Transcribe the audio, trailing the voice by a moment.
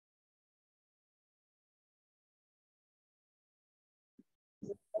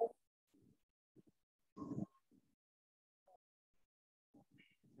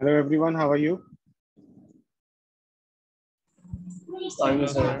Hello everyone, how are you? Fine,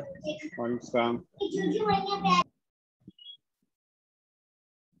 sir. Morning, Sam.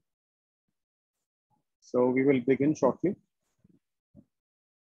 So we will begin shortly.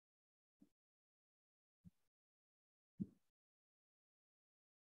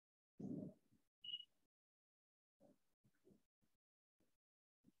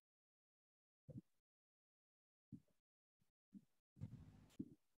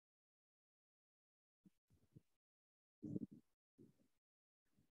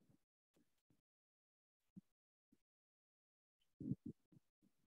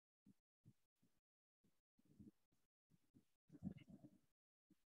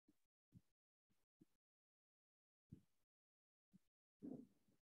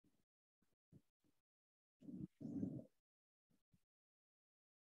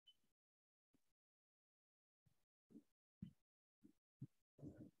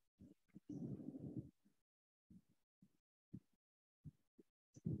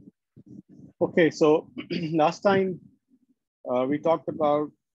 Okay, so last time we talked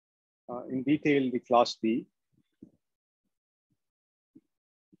about in detail the class B.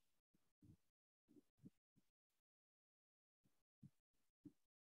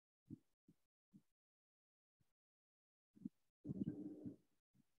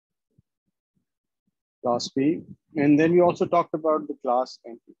 Class B, and then we also talked about the class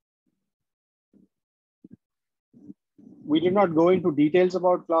NP. We did not go into details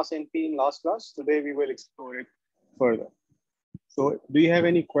about class NP in last class. Today we will explore it further. So do you have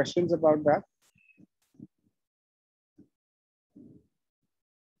any questions about that?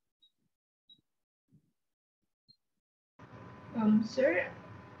 Sir,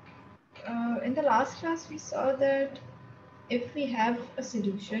 in the last class, we saw that if we have a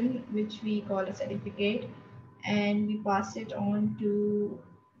solution, which we call a certificate, and we pass it on to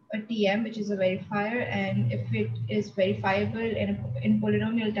a TM, which is a verifier, and if it is verifiable in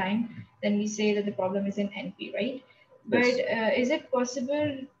polynomial time, then we say that the problem is in NP, right? Yes. But is it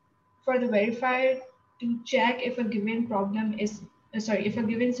possible for the verifier to check if a given problem is, if a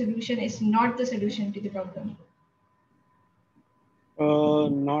given solution is not the solution to the problem?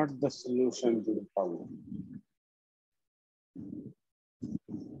 Not the solution to the problem.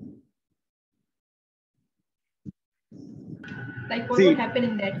 Like what would happen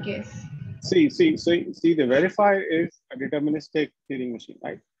in that case? See, the verifier is a deterministic Turing machine,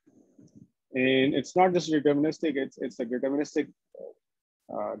 right? And it's not just deterministic, it's a deterministic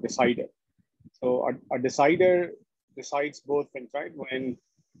decider. So a decider decides both things, right?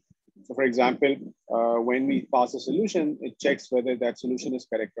 So for example, when we pass a solution, it checks whether that solution is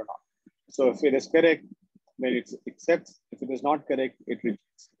correct or not. So if it is correct, then it accepts. If it is not correct, it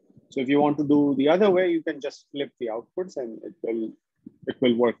rejects. So if you want to do the other way, you can just flip the outputs and it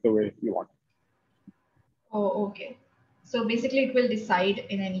will work the way you want. Oh, okay. So basically, it will decide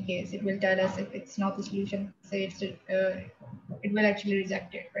in any case. It will tell us if it's not the solution. Say it will actually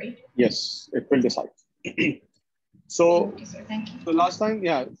reject it, right? Yes, it will decide. So, okay, sir. Thank you. So last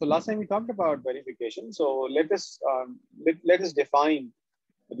time we talked about verification. So let us define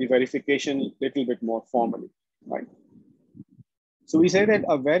the verification a little bit more formally, right? So we say that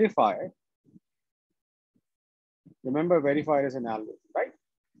a verifier, remember verifier is an algorithm, right?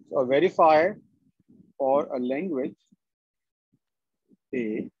 So a verifier or a language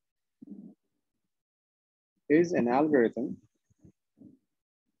A is an algorithm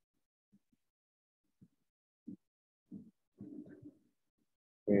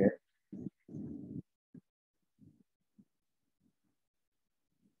where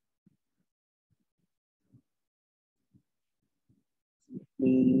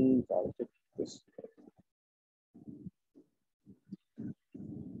this.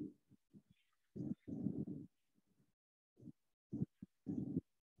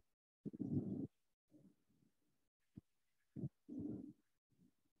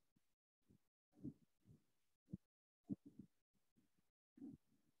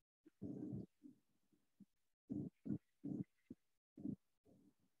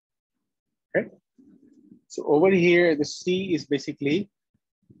 Okay. So over here, the C is basically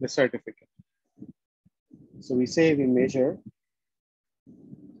the certificate. So we say we measure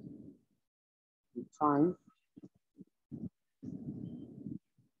the time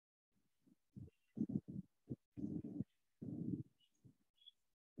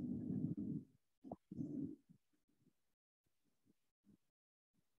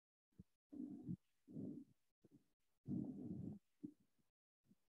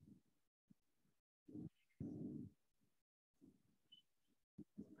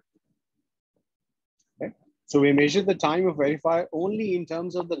So we measure the time of verifier only in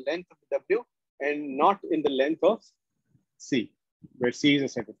terms of the length of W and not in the length of C, where C is a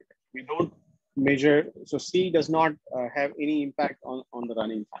certificate. We don't measure, so C does not have any impact on the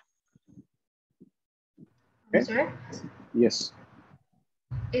running time. Okay? Sorry? Yes.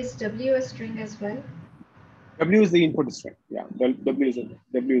 Is W a string as well? W is the input string. Yeah, W is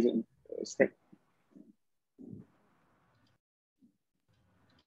a string.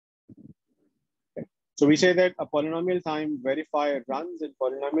 Okay. So we say that a polynomial time verifier runs in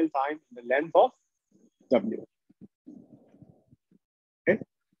polynomial time in the length of W. Okay.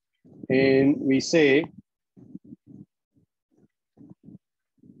 And we say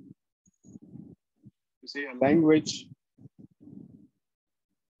a language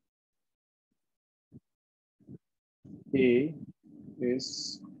A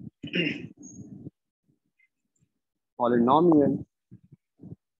is polynomial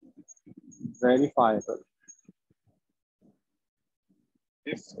verifiable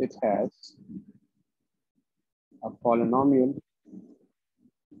if it has a polynomial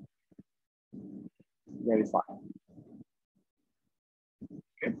verifier.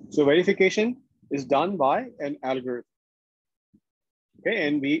 Okay. So verification is done by an algorithm. Okay,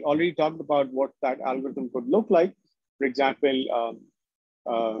 and we already talked about what that algorithm could look like. For example,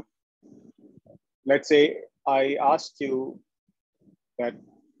 let's say I asked you that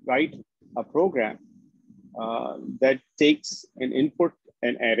write a program that takes an input,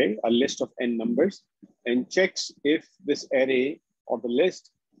 an array, a list of n numbers, and checks if this array or the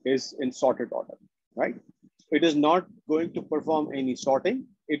list is in sorted order, right? It is not going to perform any sorting.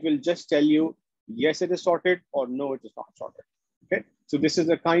 It will just tell you, yes, it is sorted, or no, it is not sorted. Okay, so this is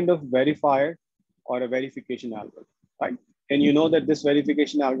a kind of verifier or a verification algorithm, right? And you know that this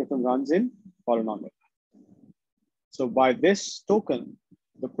verification algorithm runs in polynomial. So by this token,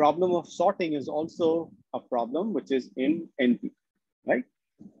 the problem of sorting is also a problem which is in NP, right?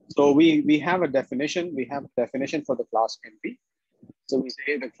 So we have a definition. We have a definition for the class NP. So we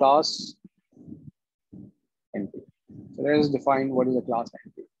say the class NP. So let us define what is a class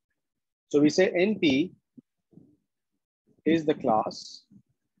NP. So we say NP is the class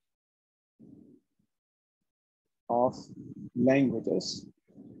of languages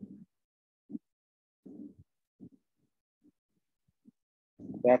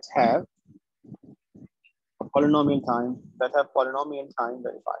that have a polynomial time,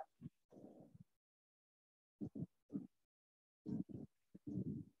 verified.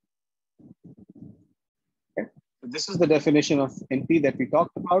 Okay. So this is the definition of NP that we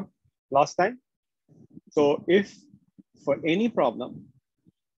talked about last time. So if for any problem,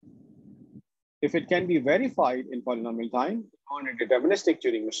 if it can be verified in polynomial time on a deterministic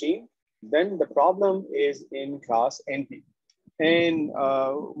Turing machine, then the problem is in class NP. And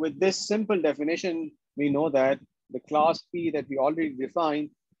with this simple definition, we know that the class P that we already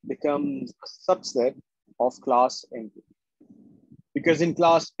defined becomes a subset of class NP. Because in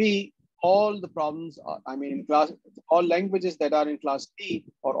class P, all the problems, all languages that are in class P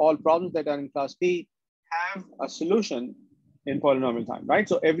or all problems that are in class P have a solution in polynomial time, right?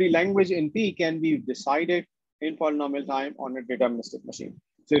 So every language in P can be decided in polynomial time on a deterministic machine.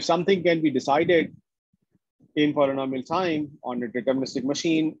 So if something can be decided in polynomial time on a deterministic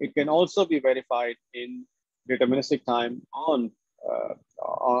machine, it can also be verified in deterministic time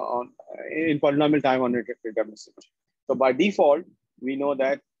in polynomial time on a deterministic machine. So by default, we know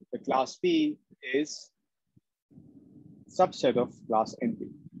that the class P is subset of class NP.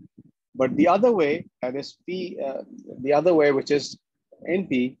 But the other way, that is P, the other way, which is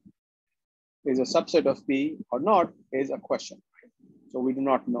NP, is a subset of P or not, is a question. So we do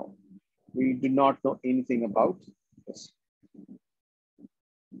not know. We do not know anything about this.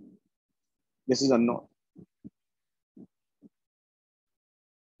 This is unknown.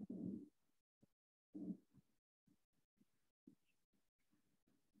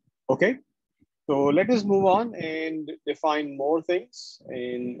 Okay, so let us move on and define more things.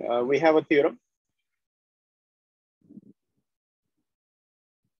 And we have a theorem.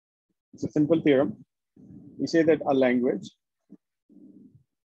 It's a simple theorem. We say that a language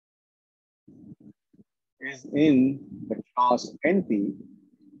is in the class NP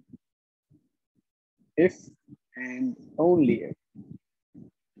if and only if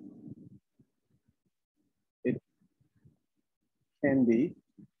it can be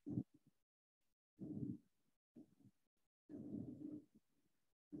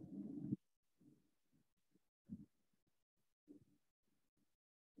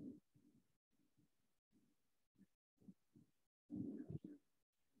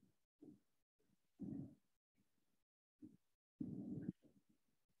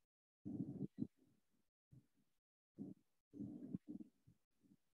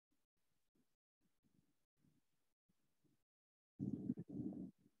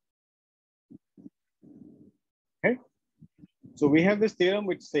Okay. So we have this theorem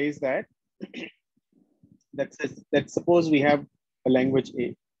which says that that suppose we have a language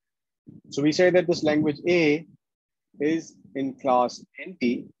A. So we say that this language A is in class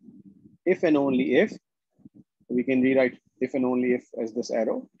NP if and only if, we can rewrite if and only if as this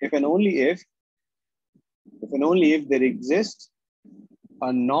arrow, if and only if there exists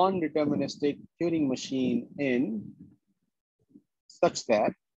a non-deterministic Turing machine in such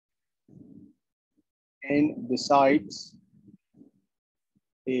that n decides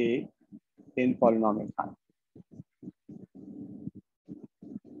A in polynomial time.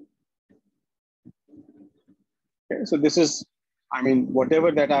 Okay, so this is, I mean,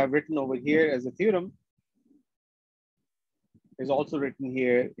 whatever that I've written over here as a theorem is also written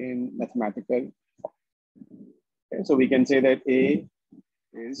here in mathematical. Okay, so we can say that A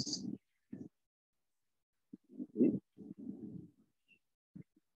is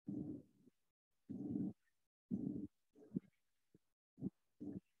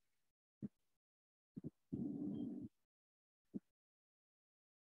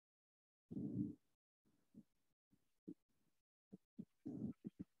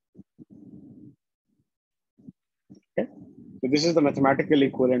okay. So this is the mathematical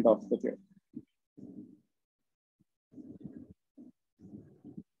equivalent of the theorem.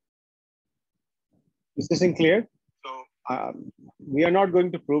 Is this clear? So we are not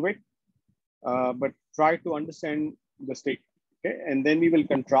going to prove it, but try to understand the statement. Okay, and then we will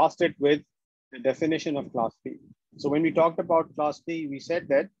contrast it with the definition of class P. So when we talked about class P, we said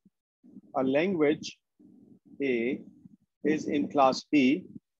that a language A is in class P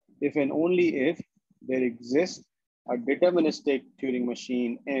if and only if there exists a deterministic Turing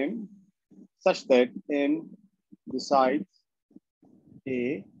machine M such that M decides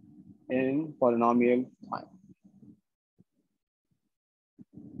A in polynomial time.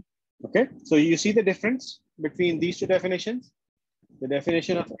 Okay, so you see the difference between these two definitions, the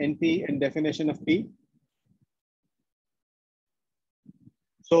definition of NP and definition of P.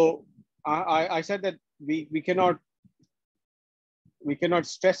 So I said that we cannot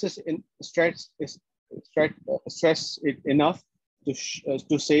stress it enough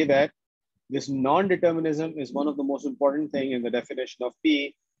to say that this non-determinism is one of the most important thing in the definition of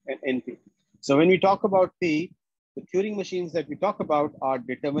P and NP. So when we talk about P, the Turing machines that we talk about are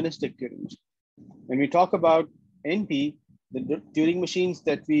deterministic Turing machines. When we talk about NP, the Turing machines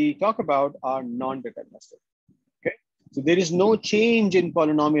that we talk about are non-deterministic. Okay, so there is no change in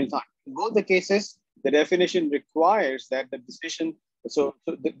polynomial time. In both the cases, the definition requires that the decision. So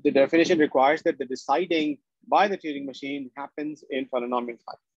the definition requires that the deciding by the Turing machine happens in polynomial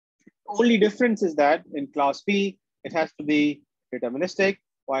time. The only difference is that in class P, it has to be deterministic,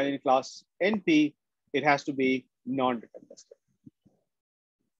 while in class NP, it has to be non-deterministic.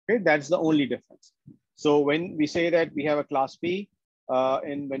 Okay, that's the only difference. So when we say that we have a class P,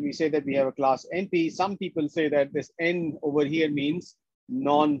 and when we say that we have a class NP, some people say that this N over here means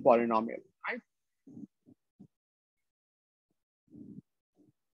non-polynomial, right?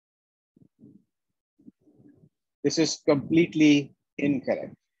 This is completely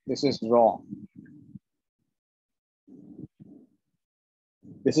incorrect. This is wrong.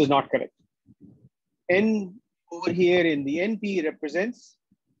 This is not correct. N over here in the NP represents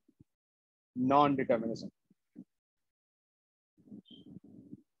non-determinism.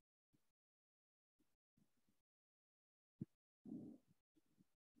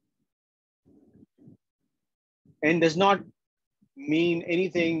 N does not mean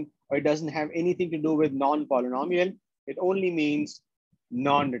anything, or it doesn't have anything to do with non-polynomial. It only means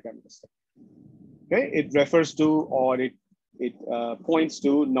non-deterministic. Okay, it refers to, or it points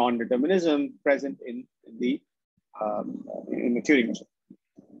to non-determinism present in the Turing machine.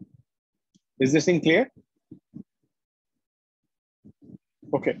 Is this thing clear?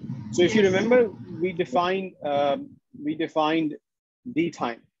 Okay, so if you remember, we defined D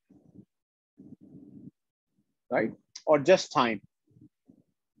time, right? Or just time.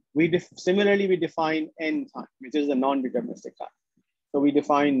 Similarly, we define N time, which is the non-deterministic time. So we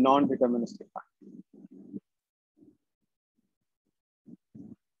define non-deterministic time.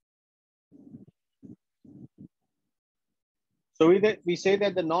 So we say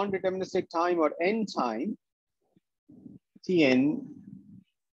that the non-deterministic time, or N time, Tn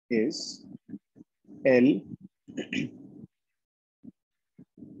is L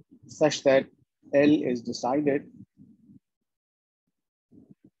such that L is decided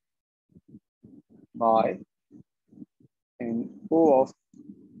by an O of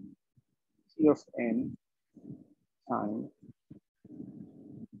T of N time.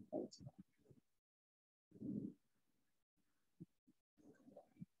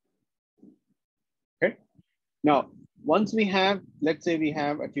 Okay. Now, once we have, let's say we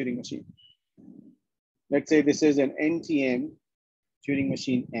have a Turing machine. Let's say this is an NTM Turing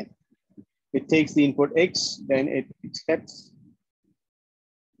machine N. It takes the input X, then it accepts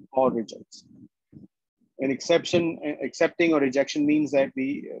or rejects. An accepting or rejection means that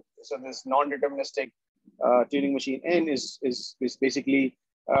so this non-deterministic Turing machine N is basically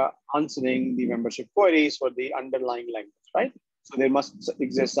answering the membership queries for the underlying language, right? So there must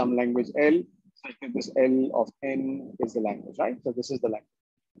exist some language L, such that this L of N is the language, right? So this is the language.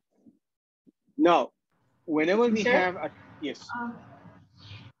 Now, whenever we Sir? have a, yes.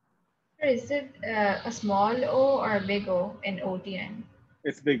 Sir, is it a small O or a big O in OTN?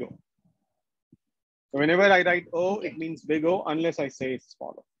 It's big O. So whenever I write O, Okay. it means big O unless I say it's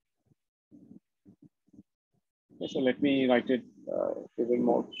small O. Okay, so let me write it even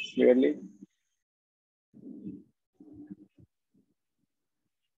more clearly.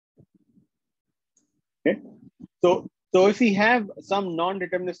 Okay. So if we have some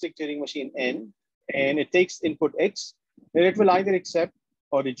non-deterministic Turing machine N and it takes input X, then it will either accept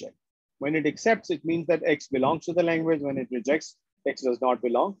or reject. When it accepts, it means that X belongs to the language. When it rejects, X does not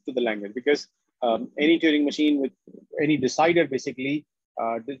belong to the language, because any Turing machine with any decider basically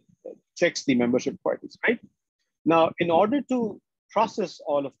checks the membership queries, right? Now, in order to process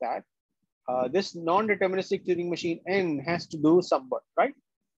all of that, this non-deterministic Turing machine N has to do some work, right?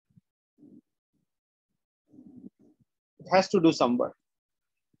 It has to do some work.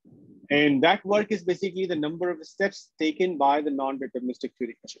 And that work is basically the number of steps taken by the non-deterministic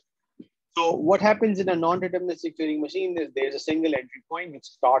Turing machine. So what happens in a non-deterministic Turing machine is there's a single entry point which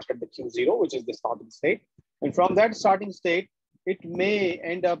starts at the Q0, which is the starting state. And from that starting state, it may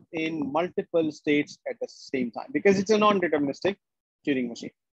end up in multiple states at the same time because it's a non-deterministic Turing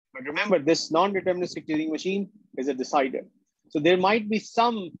machine. But remember, this non-deterministic Turing machine is a decider. So there might be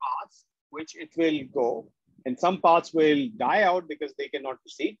some paths which it will go, and some paths will die out because they cannot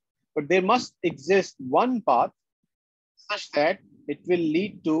proceed. But there must exist one path such that it will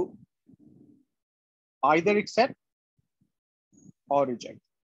lead to either accept or reject,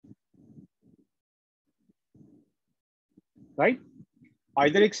 right?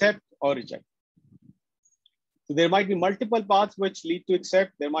 Either accept or reject. So there might be multiple paths which lead to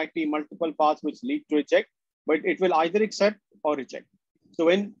accept. There might be multiple paths which lead to reject, but it will either accept or reject. So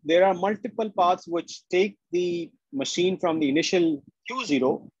when there are multiple paths which take the machine from the initial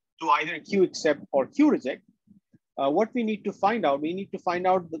Q0 to either Q accept or Q reject, what we need to find out,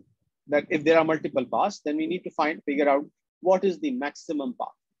 that if there are multiple paths, then we need to figure out what is the maximum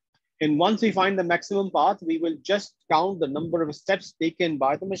path. And once we find the maximum path, we will just count the number of steps taken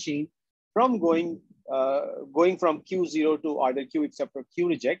by the machine from going from Q0 to either Q accept or Q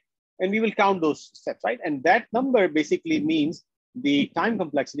reject, and we will count those steps, right? And that number basically means the time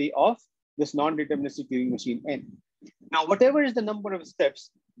complexity of this non-deterministic Turing machine N. Now, whatever is the number of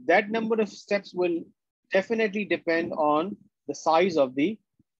steps, that number of steps will definitely depend on the size of the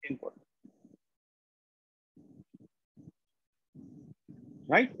input,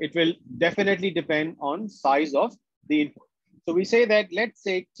 right? It will definitely depend on size of the input. So we say that, let's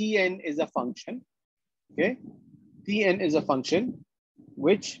say Tn is a function, okay? Tn is a function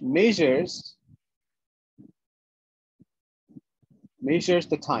which measures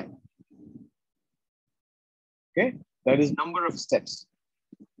the time, okay? That is number of steps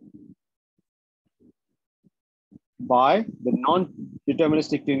by the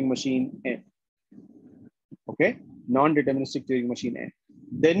non-deterministic Turing machine N, okay? Non-deterministic Turing machine N.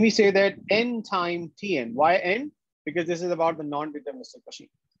 Then we say that N time Tn. Why N? Because this is about the non-deterministic machine.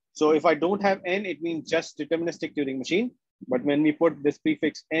 So if I don't have N, it means just deterministic Turing machine. But when we put this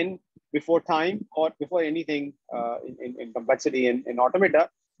prefix N before time or before anything in complexity and in automata,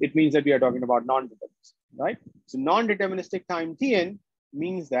 it means that we are talking about non-deterministic, right? So non-deterministic time Tn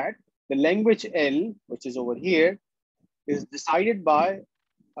means that the language L, which is over here, is decided by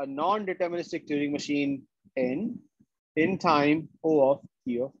a non-deterministic Turing machine N in time O of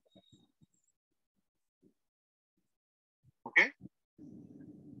T of. Okay.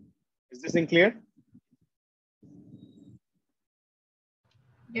 Is this in clear?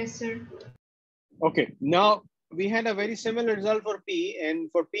 Yes, sir. Okay. Now we had a very similar result for P,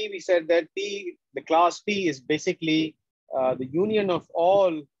 and for P we said that P, the class P, is basically the union of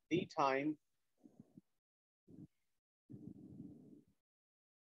all D time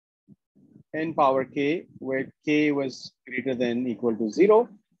n power k, where k was greater than equal to 0.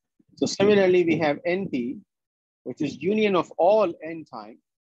 So similarly, we have NP, which is union of all n time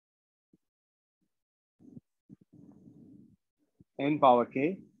n power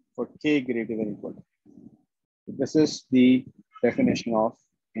k for k greater than equal to. So this is the definition of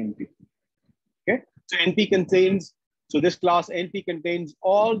NP. Okay. So NP contains, so this class NP contains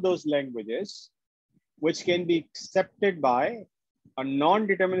all those languages which can be accepted by a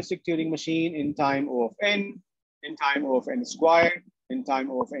non-deterministic Turing machine in time O of n, in time O of n squared, in time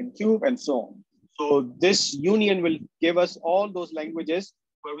O of n cubed, and so on. So this union will give us all those languages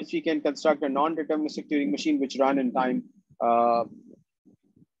for which we can construct a non-deterministic Turing machine which run in time. Let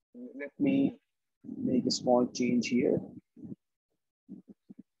me make a small change here.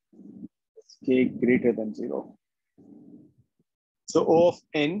 K greater than 0. So O of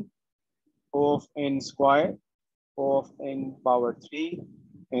n squared, O of n power 3,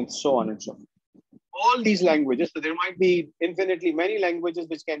 and so on and so forth. All these languages, so there might be infinitely many languages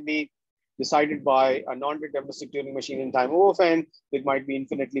which can be decided by a non-deterministic Turing machine in time O of n. There might be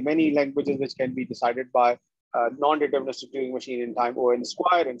infinitely many languages which can be decided by a non-deterministic Turing machine in time O n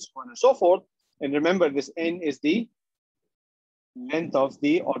squared, and so on and so forth. And remember, this n is the length of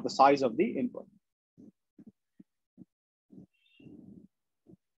the, or the size of the input.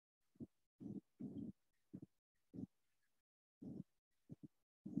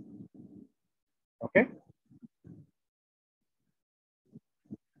 Okay.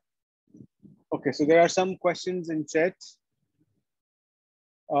 Okay, so there are some questions in chat.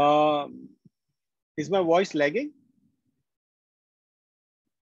 Is my voice lagging?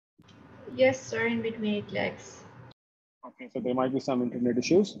 Yes, sir, in between it lags. Okay, so there might be some internet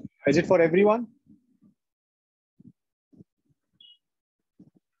issues. Is it for everyone?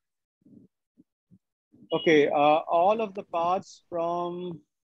 Okay, all of the paths from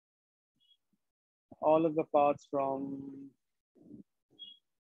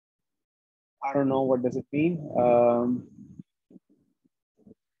I don't know, what does it mean?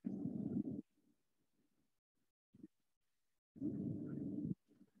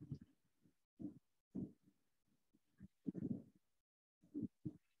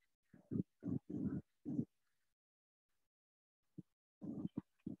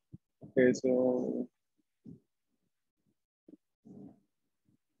 Okay, so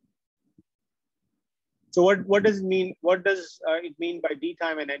what does it mean? What does it mean by D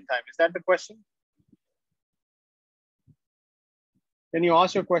time and N time? Is that the question? Can you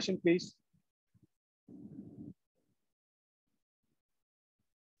ask your question, please?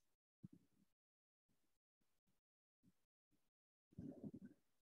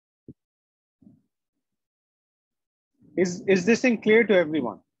 Is this thing clear to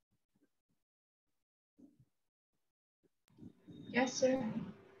everyone? Yes, sir.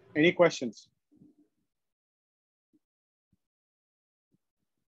 Any questions?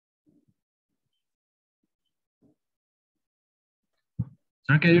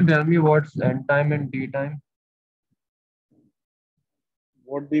 Sir, can you tell me what's N time and D time?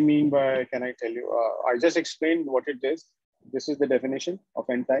 What do you mean by, can I tell you? I just explained what it is. This is the definition of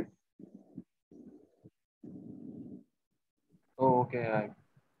N time. Oh, okay. I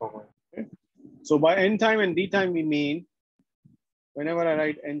forgot. Okay. So by N time and D time, we mean whenever I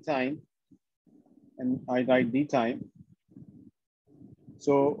write N time and I write D time.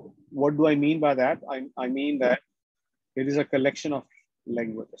 So what do I mean by that? I mean that it is a collection of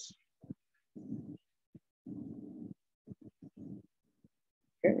languages.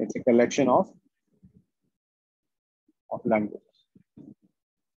 Okay, it's a collection of languages.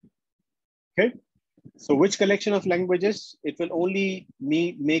 Okay, so which collection of languages? It will only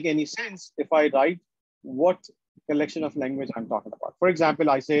make any sense if I write what collection of language I'm talking about. For example,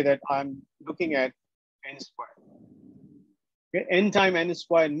 I say that I'm looking at n squared. Okay, n time n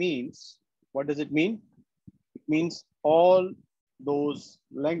squared means, what does it mean? It means all those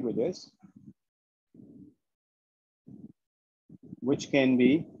languages which can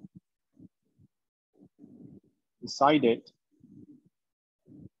be decided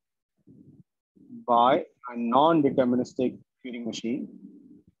by a non-deterministic Turing machine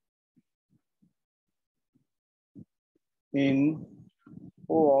in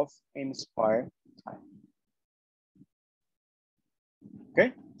O of n squared time.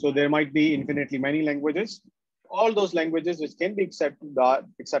 Okay, so there might be infinitely many languages. All those languages which can be accepted by,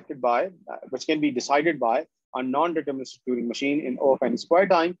 which can be decided by a non-deterministic Turing machine in O of n squared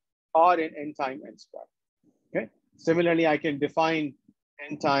time or in n time n squared. Okay. Similarly, I can define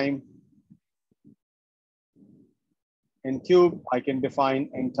n time n cube. I can define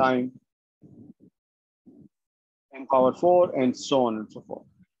n time n power 4, and so on and so forth.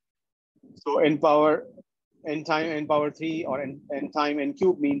 So n time n power 3 or n time n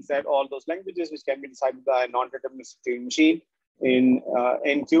cube means that all those languages which can be decided by a non-deterministic Turing machine in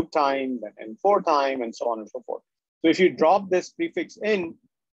n cube time, then n4 time, and so on and so forth. So if you drop this prefix in,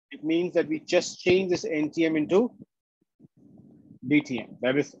 it means that we just change this NTM into DTM.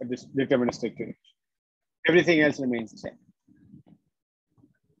 That is a deterministic Turing. Everything else remains the same.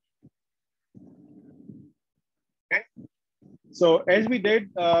 Okay. So as we did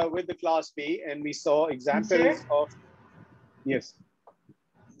with the class B, and we saw examples of, yes.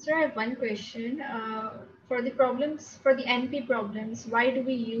 Sir, I have one question. For the problems, for the NP problems, why do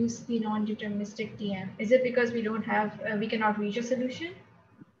we use the non-deterministic TM? Is it because we don't have, we cannot reach a solution?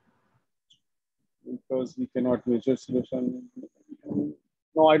 Because we cannot reach a solution.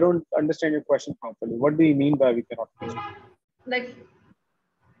 No, I don't understand your question properly. What do you mean by we cannot reach? Like,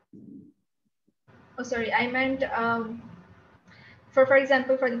 oh, sorry, I meant, for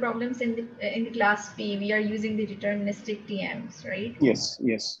example, for the problems in the class P, we are using the deterministic TMs, right? Yes,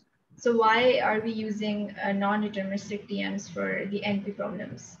 yes. So why are we using non-deterministic TMs for the NP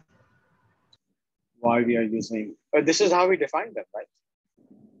problems? Why we are using, this is how we define them, right?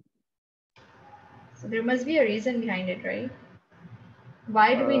 So there must be a reason behind it, right?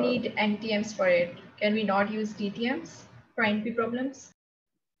 Why do we need NTMs for it? Can we not use DTMs for NP problems?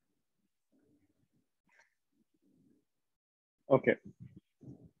 Okay.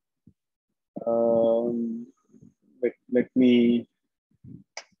 Let me.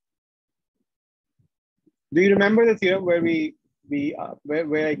 Do you remember the theorem where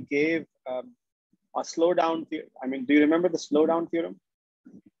where I gave a slowdown theorem? I mean, do you remember the slowdown theorem?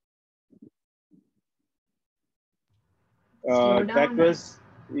 That was,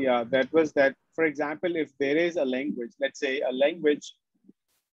 yeah, that was that. For example, if there is a language, let's say a language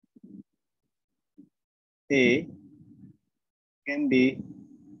A can be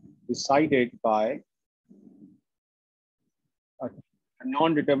decided by a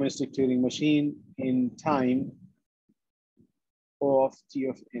non-deterministic Turing machine in time O of T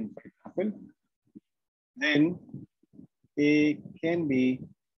of n, for example, then A can be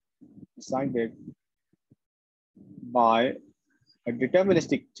decided by a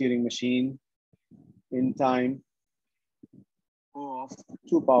deterministic Turing machine in time O of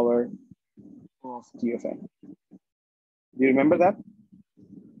 2 power O of T of n. Do you remember that?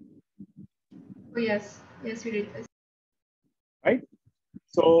 Oh, yes. Yes, we did this. Right?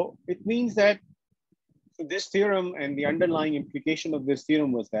 So it means that this theorem and the underlying implication of this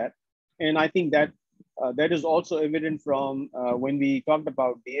theorem was that, and I think that that is also evident from when we talked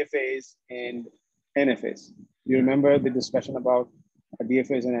about DFAs and NFAs. You remember the discussion about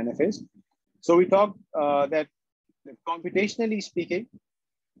DFAs and NFAs? So we talked that computationally speaking,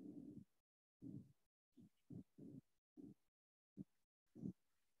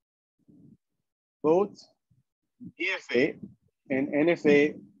 both DFA and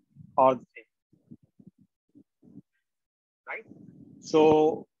NFA are the same, right?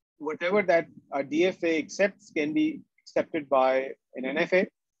 So whatever that a DFA accepts can be accepted by an NFA,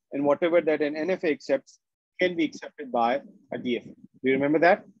 and whatever that an NFA accepts can be accepted by a DFA. Do you remember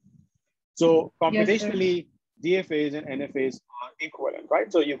that? So computationally, yes, DFAs and NFAs are equivalent,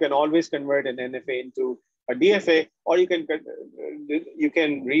 right? So you can always convert an NFA into a DFA, or you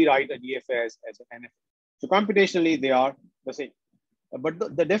can rewrite a DFA as an NFA. So computationally, they are the same.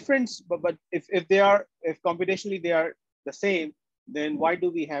 But the difference, but if computationally they are the same, then why do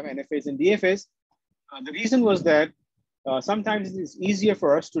we have NFAs and DFAs? The reason was that sometimes it's easier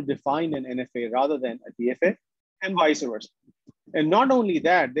for us to define an NFA rather than a DFA, and vice versa. And not only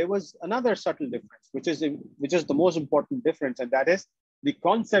that, there was another subtle difference, which is the most important difference, and that is the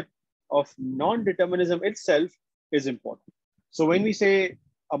concept of non-determinism itself is important. So when we say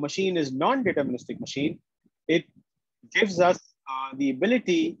a machine is non-deterministic machine, it gives us the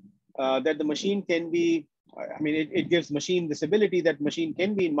ability that the machine can be, it gives machine this ability that machine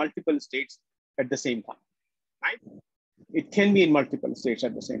can be in multiple states at the same time, right? It can be in multiple states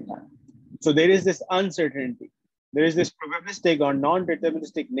at the same time. So there is this uncertainty. There is this probabilistic or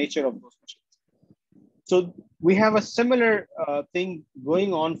non-deterministic nature of those machines. So we have a similar thing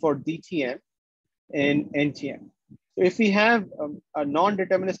going on for DTM and NTM. So if we have a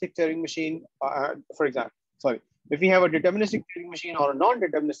non-deterministic Turing machine, for example, if we have a deterministic Turing machine or a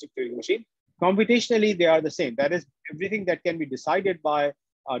non-deterministic Turing machine, computationally they are the same. That is, everything that can be decided by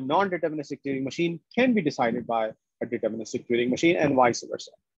a non-deterministic Turing machine can be decided by a deterministic Turing machine, and vice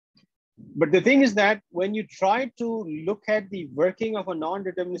versa. But the thing is that when you try to look at the working of a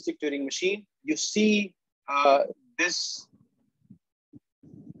non-deterministic Turing machine, you see this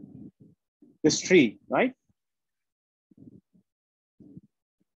tree, right?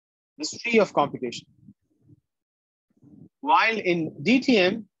 This tree of computation. While in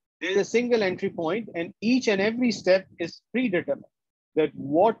DTM, there is a single entry point, and each and every step is predetermined that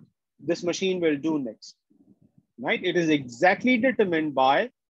what this machine will do next, right? It is exactly determined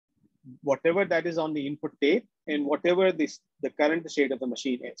by whatever that is on the input tape and whatever the current state of the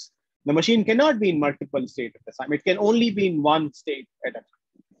machine is. The machine cannot be in multiple states at the time. It can only be in one state at a time.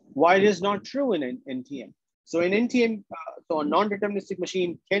 Why it is not true in NTM? So in NTM, so a non-deterministic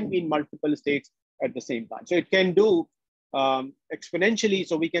machine can be in multiple states at the same time. So it can do exponentially.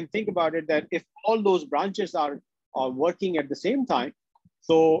 So we can think about it that if all those branches are working at the same time,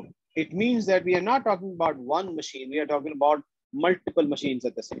 so it means that we are not talking about one machine. We are talking about multiple machines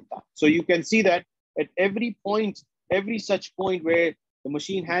at the same time. So you can see that at every point, every such point where the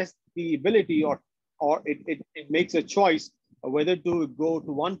machine has the ability or it makes a choice whether to go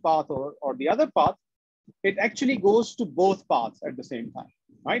to one path or the other path, it actually goes to both paths at the same time,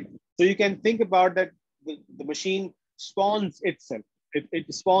 right? So you can think about that the machine spawns itself.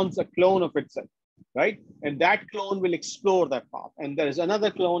 It spawns a clone of itself, right? And that clone will explore that path. And there is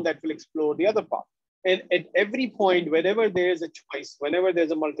another clone that will explore the other path. And at every point, whenever there is a choice, whenever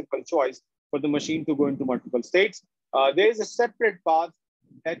there's a multiple choice for the machine to go into multiple states, there is a separate path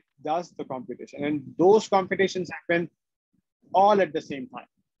that does the computation. And those computations happen all at the same time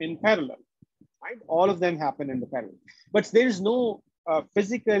in parallel, right? All of them happen in the parallel. But there is no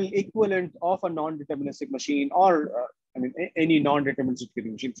physical equivalent of a non-deterministic machine or any non-deterministic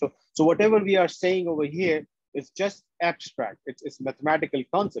machine. So whatever we are saying over here is just abstract. It's a mathematical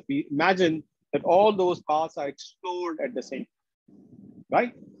concept. We imagine that all those paths are explored at the same time,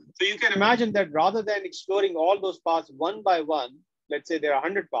 right? So you can imagine that rather than exploring all those paths one by one, let's say there are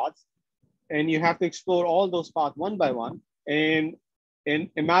 100 paths, and you have to explore all those paths one by one, and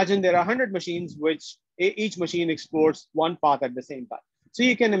imagine there are 100 machines, which each machine explores one path at the same time. So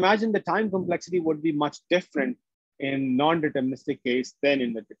you can imagine the time complexity would be much different in non-deterministic case than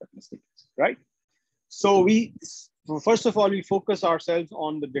in the deterministic case, right? So first of all, we focus ourselves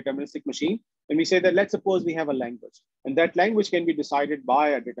on the deterministic machine. And we say that let's suppose we have a language, and that language can be decided by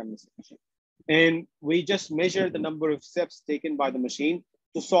a deterministic machine. And we just measure the number of steps taken by the machine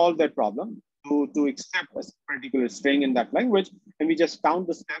to solve that problem, to accept a particular string in that language. And we just count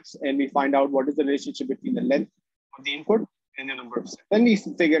the steps and we find out what is the relationship between the length of the input and the number of steps. Then we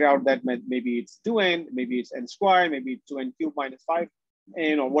figure out that maybe it's 2n, maybe it's n squared, maybe it's 2n cubed minus 5,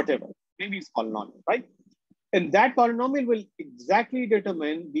 and or whatever. Maybe it's polynomial, right? And that polynomial will exactly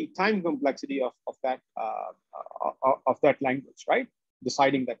determine the time complexity of that language, right?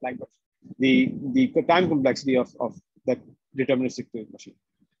 Deciding that language, the time complexity of that deterministic Turing machine.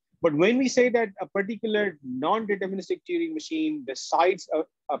 But when we say that a particular non-deterministic Turing machine decides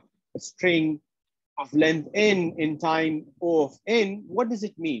a string of length n in time O of n, what does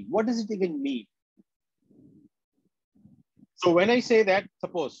it mean? What does it even mean? So when I say that,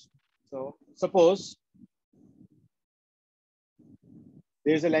 suppose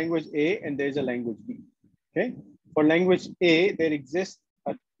there's a language A and there's a language B, okay? For language A, there exists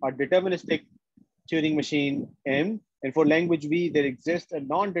a deterministic Turing machine M, and for language B, there exists a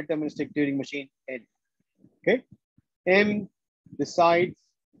non-deterministic Turing machine N, okay? M decides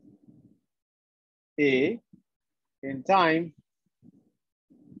A in time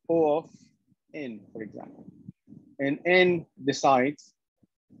O of N, for example, and N decides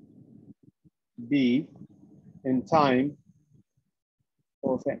B in time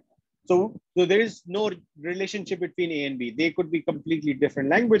of N. So there is no relationship between A and B. They could be completely different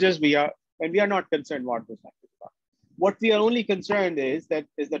languages. We are not concerned what those languages are. What we are only concerned is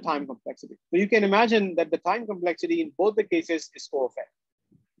the time complexity. So you can imagine that the time complexity in both the cases is O of N,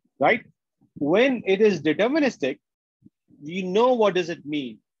 right? When it is deterministic, you know what does it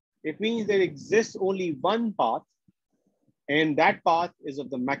mean? It means there exists only one path, and that path is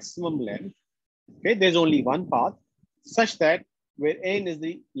of the maximum length. Okay, there's only one path, such that where n is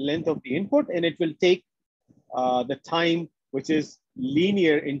the length of the input, and it will take the time which is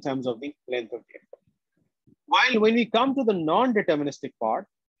linear in terms of the length of the input. While when we come to the non-deterministic part,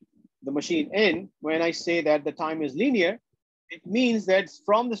 the machine n, when I say that the time is linear, it means that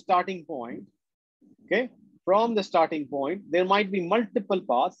from the starting point, okay, from the starting point, there might be multiple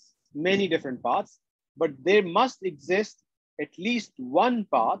paths, many different paths, but there must exist at least one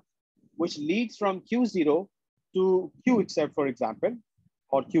path which leads from Q0 to Q accept, for example,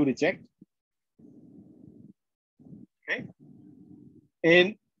 or Q reject. Okay.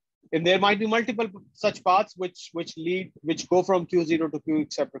 And there might be multiple such paths which go from Q0 to Q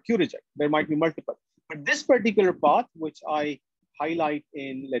accept or Q reject. There might be multiple. But this particular path, which I highlight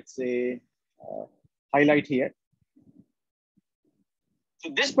in, let's say, highlight here. So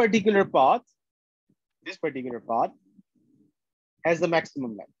this particular path has the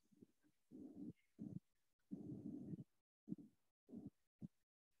maximum length.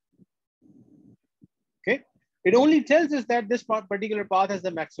 Okay, it only tells us that this particular path has the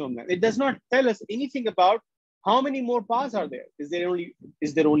maximum length. It does not tell us anything about How many more paths are there? Is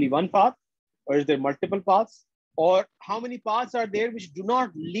there only one path, or is there multiple paths? Or how many paths are there which do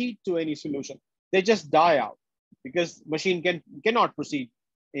not lead to any solution? They just die out because machine cannot proceed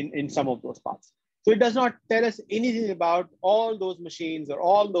in some of those paths. So it does not tell us anything about all those machines or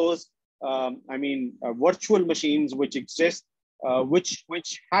all those virtual machines which exist,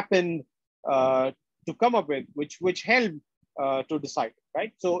 which happen to come up with, which help to decide,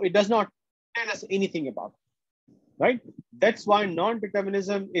 right? So it does not tell us anything about it, right? That's why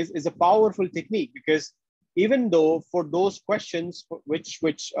non-determinism is a powerful technique, because even though for those questions which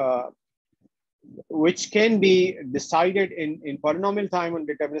can be decided in polynomial time on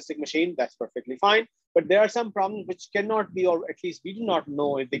deterministic machine, that's perfectly fine. But there are some problems which cannot be, or at least we do not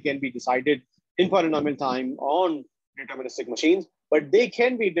know if they can be decided in polynomial time on deterministic machines, but they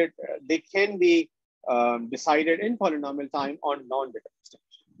can be decided in polynomial time on non-deterministic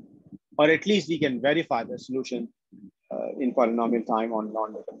machines. Or at least we can verify the solution in polynomial time on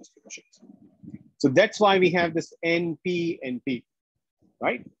non-deterministic machines. So that's why we have this NP, NP,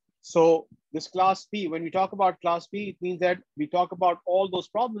 right? So this class P, when we talk about class P, it means that we talk about all those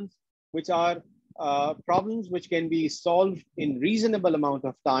problems which are problems which can be solved in reasonable amount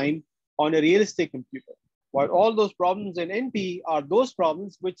of time on a realistic computer. While all those problems in NP are those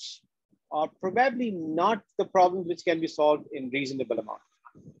problems which are probably not the problems which can be solved in reasonable amount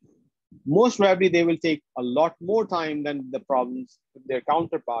of time. Most probably they will take a lot more time than the problems, their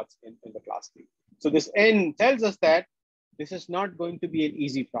counterparts in the class P. So this N tells us that this is not going to be an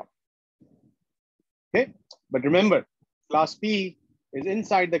easy problem. Okay, but remember, class P is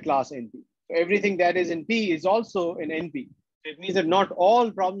inside the class NP. So everything that is in P is also in NP. So it means that not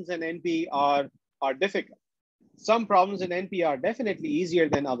all problems in NP are difficult. Some problems in NP are definitely easier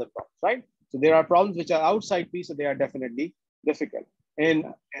than other problems, right? So there are problems which are outside P, so they are definitely difficult. And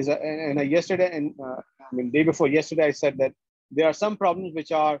day before yesterday, I said that there are some problems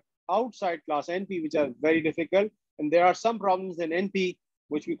which are outside class NP, which are very difficult. And there are some problems in NP,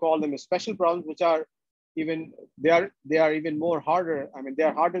 which we call them special problems, which are even, they are even more harder. I mean, they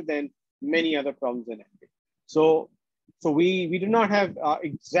are harder than many other problems in NP. So we do not have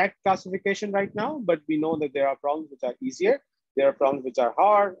exact classification right now, but we know that there are problems which are easier, there are problems which are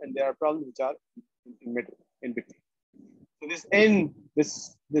hard, and there are problems which are in between. So this N,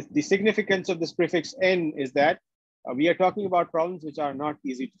 the significance of this prefix N is that we are talking about problems which are not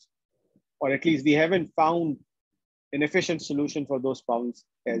easy to solve, or at least we haven't found an efficient solution for those problems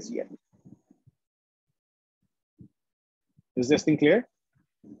as yet. Is this thing clear?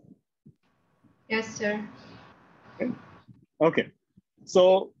 Yes, sir. Okay.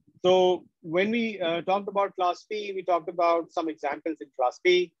 So when we talked about class P, we talked about some examples in class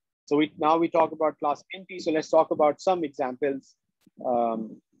P. So now we talk about class NP. So let's talk about some examples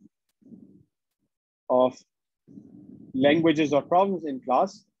of languages or problems in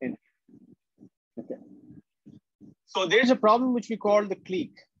class NP. Okay. So there's a problem which we call the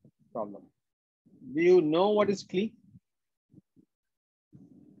clique problem. Do you know what is clique?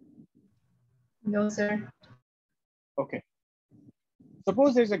 No, sir. Okay.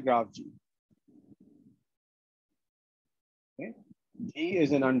 Suppose there's a graph G. Okay. G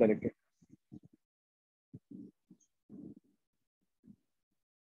is an undirected.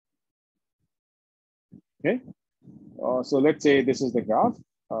 Okay. So let's say this is the graph.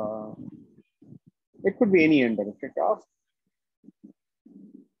 It could be any undirected graph.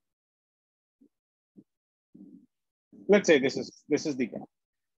 Let's say this is the graph.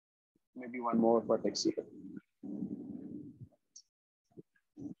 Maybe one more vertex here.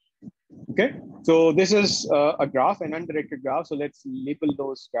 Okay, so this is a graph, an undirected graph. So let's label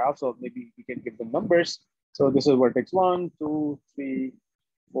those graphs, or maybe we can give them numbers. So this is vertex 1, 2, 3,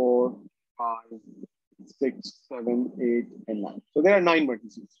 4, 5, 6, 7, 8, and 9. So there are 9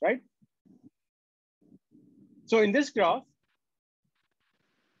 vertices, right? So in this graph,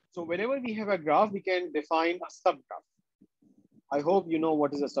 so whenever we have a graph, we can define a subgraph. I hope you know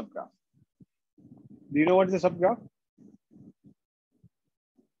what is a subgraph. Do you know what is a subgraph?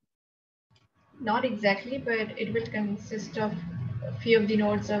 Not exactly, but it will consist of a few of the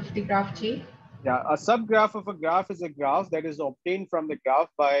nodes of the graph G. Yeah, a subgraph of a graph is a graph that is obtained from the graph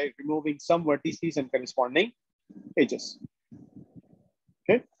by removing some vertices and corresponding edges.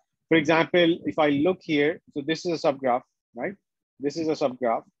 Okay. For example, if I look here, so this is a subgraph, right? This is a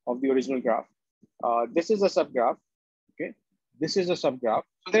subgraph of the original graph. This is a subgraph. Okay. This is a subgraph.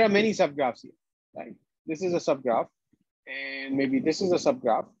 So there are many subgraphs here, right? This is a subgraph, and maybe this is a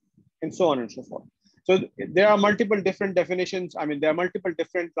subgraph, and so on and so forth. So there are multiple different definitions. I mean, there are multiple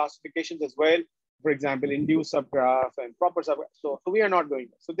different classifications as well. For example, induced subgraph and proper subgraph. So we are not doing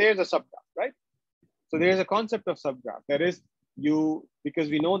that. So there's a subgraph, right? So there is a concept of subgraph. That is, because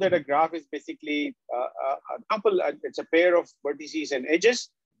we know that a graph is basically it's a pair of vertices and edges,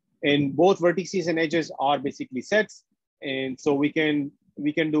 and both vertices and edges are basically sets. And so we can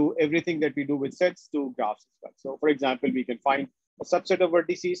do everything that we do with sets to graphs as well. So for example, we can find a subset of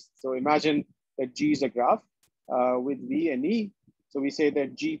vertices. So imagine that G is a graph with V and E. So we say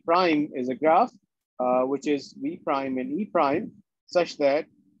that G prime is a graph, which is V prime and E prime, such that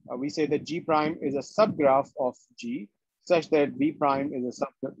we say that G prime is a subgraph of G, such that V prime is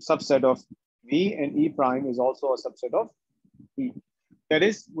a subset of V and E prime is also a subset of E. That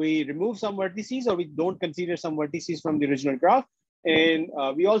is, we remove some vertices, or we don't consider some vertices from the original graph. And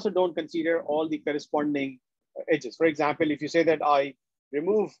we also don't consider all the corresponding edges. For example, if you say that I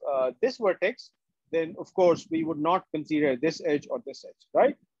remove this vertex, then of course we would not consider this edge or this edge,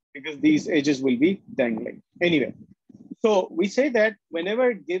 right? Because these edges will be dangling. Anyway, so we say that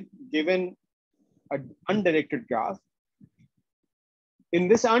whenever given an undirected graph, in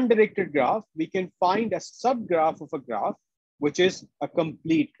this undirected graph, we can find a subgraph of a graph, which is a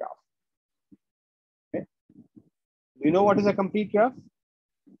complete graph. Okay. Do you know what is a complete graph?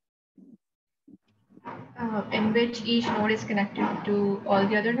 In which each node is connected to all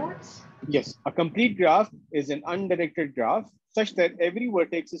the other nodes? Yes, a complete graph is an undirected graph such that every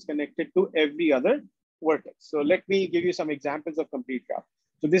vertex is connected to every other vertex. So let me give you some examples of complete graph.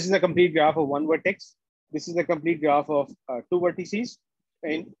 So this is a complete graph of one vertex. This is a complete graph of two vertices,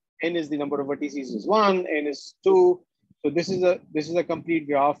 and n is the number of vertices is 1, n is 2. So this is a complete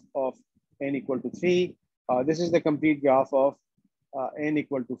graph of n equal to 3. This is the complete graph of n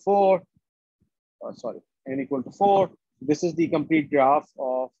equal to 4. Sorry, n equal to 4. This is the complete graph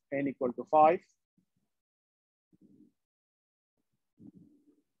of n equal to 5.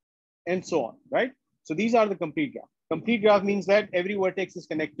 And so on, right? So these are the complete graph. Complete graph means that every vertex is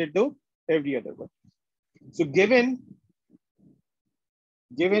connected to every other vertex. So given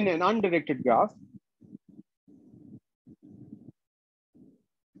an undirected graph,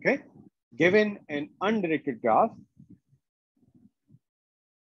 okay, given an undirected graph,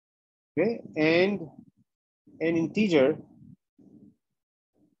 okay, and an integer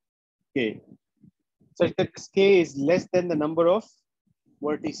k, such that this k is less than the number of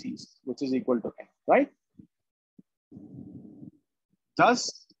vertices, which is equal to n, right?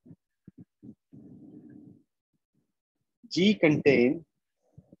 Does G contain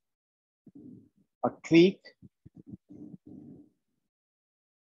a clique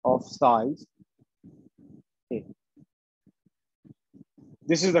of size k?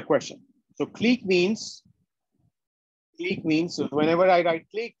 This is the question. So clique means, so whenever I write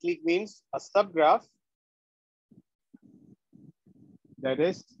clique means a subgraph that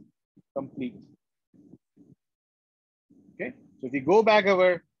is complete. Okay, so if we go back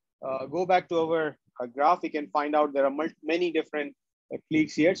to our graph, we can find out there are many different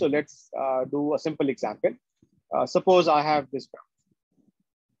cliques here. So let's do a simple example. Suppose I have this graph.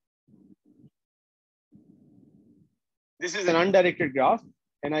 This is an undirected graph,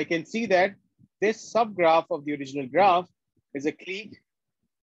 and I can see that this subgraph of the original graph is a clique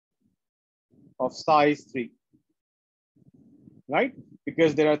of size 3, right?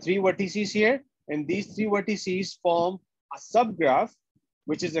 Because there are 3 vertices here, and these 3 vertices form a subgraph,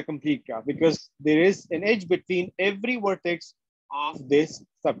 which is a complete graph, because there is an edge between every vertex of this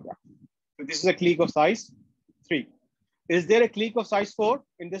subgraph. So this is a clique of size 3. Is there a clique of size 4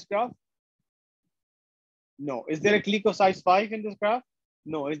 in this graph? No. Is there a clique of size 5 in this graph?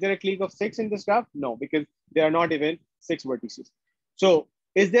 No. Is there a clique of 6 in this graph? No, because there are not even 6 vertices. So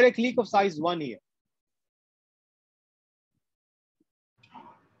is there a clique of size 1 here?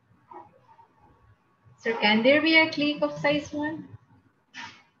 So can there be a clique of size 1?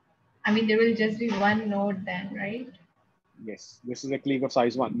 I mean, there will just be one node then, right? Yes, this is a clique of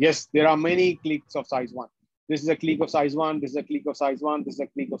size 1. Yes, there are many cliques of size 1. This is a clique of size 1. This is a clique of size 1. This is a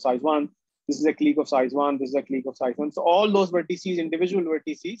clique of size 1. This is a clique of size 1. This is a clique of size 1. So all those vertices, individual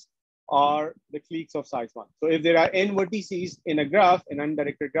vertices, are the cliques of size 1. So if there are n vertices in a graph, an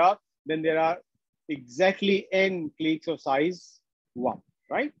undirected graph, then there are exactly n cliques of size 1,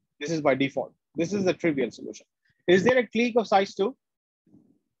 right? This is by default. This is the trivial solution. Is there a clique of size 2?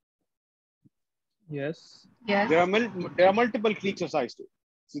 Yes. Yes. There are multiple cliques of size 2.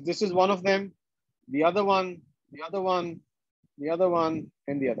 So this is one of them, the other one, the other one, the other one,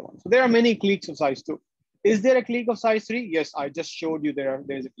 and the other one. So there are many cliques of size 2. Is there a clique of size 3? Yes, I just showed you there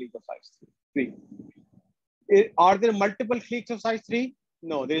is a clique of size 3. Are there multiple cliques of size 3?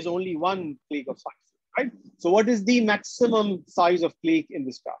 No, there is only one clique of size 3, right? So what is the maximum size of clique in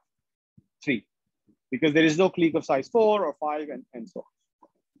this graph? 3, because there is no clique of size 4 or 5 and so on.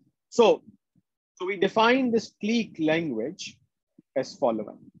 So So we define this clique language as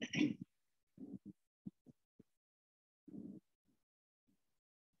following.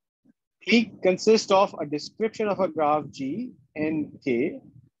 Clique consists of a description of a graph G and K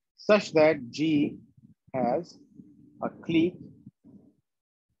such that G has a clique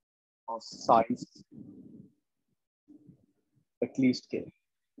of size at least K.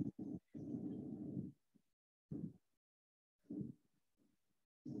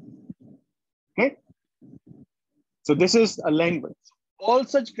 Okay. So this is a language. All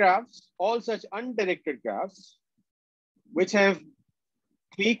such graphs, all such undirected graphs, which have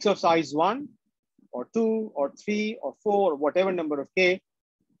cliques of size 1 or 2 or 3 or 4 or whatever number of K,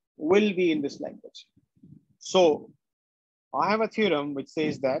 will be in this language. So I have a theorem which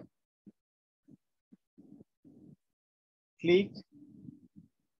says that clique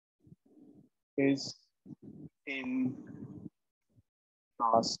is in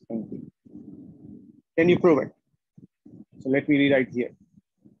class NP. Can you prove it? So let me rewrite here.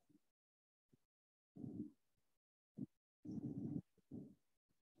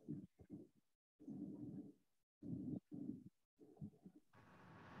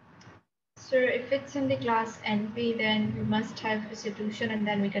 Sir, if it's in the class NP, then we must have a solution and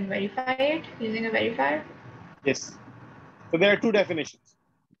then we can verify it using a verifier. Yes. So there are two definitions.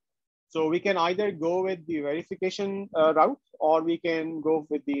 So we can either go with the verification route, or we can go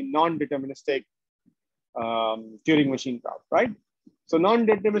with the non-deterministic Turing machine route, right? So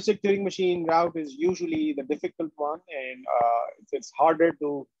non-deterministic Turing machine route is usually the difficult one, and it's harder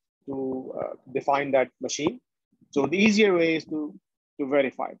to define that machine. So the easier way is to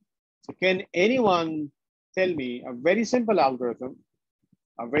verify. So can anyone tell me a very simple algorithm,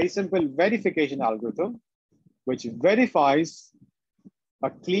 a very simple verification algorithm, which verifies a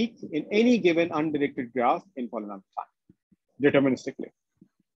clique in any given undirected graph in polynomial time, deterministically?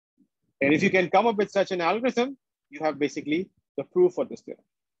 And if you can come up with such an algorithm, you have basically the proof for this theorem.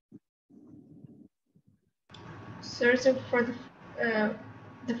 Sir, so for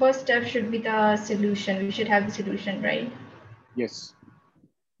the first step should be the solution. We should have the solution, right? Yes.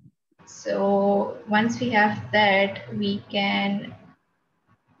 So once we have that, we can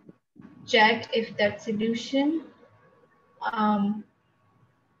check if that solution,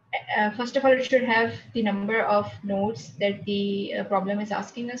 first of all, it should have the number of nodes that the problem is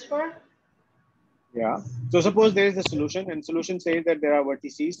asking us for. Yeah. So suppose there is a solution, and solution says that there are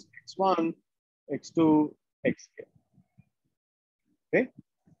vertices x1, x2, xk. Okay.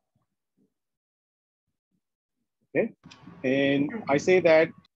 Okay. And I say that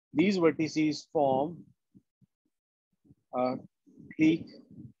these vertices form a clique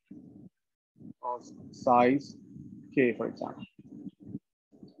of size k, for example.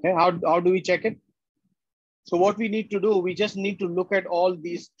 Okay. How do we check it? So what we need to do, we just need to look at all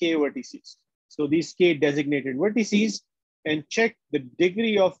these k vertices. So these k designated vertices, and check the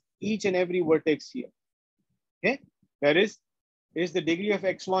degree of each and every vertex here. Okay. That is the degree of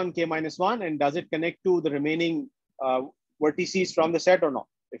x1 k minus 1, and does it connect to the remaining vertices from the set or not?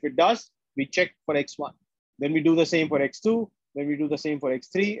 If it does, we check for x1. Then we do the same for x2. Then we do the same for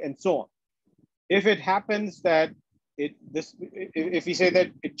x3, and so on. If it happens that if we say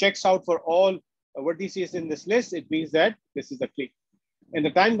that it checks out for all vertices in this list, it means that this is a clique. And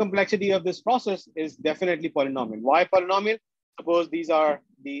the time complexity of this process is definitely polynomial. Why polynomial? Suppose these are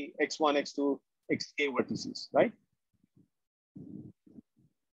the x1, x2, xk vertices, right?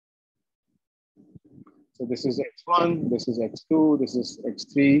 So this is x1, this is x2, this is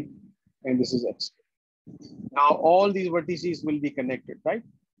x3, and this is xk. Now all these vertices will be connected, right?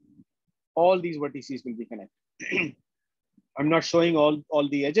 All these vertices will be connected. I'm not showing all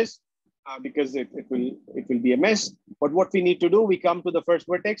the edges because it will be a mess. But what we need to do, we come to the first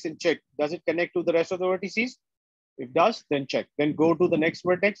vertex and check, does it connect to the rest of the vertices? If it does, then check. Then go to the next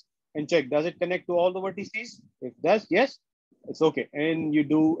vertex and check, does it connect to all the vertices? If it does, yes, it's okay. And you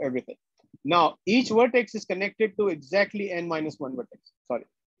do everything. Now, each vertex is connected to exactly n minus 1 vertex. Sorry.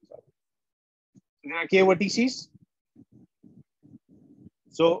 There are k vertices.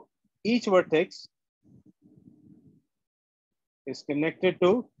 So each vertex is connected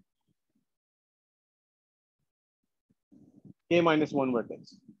to k minus 1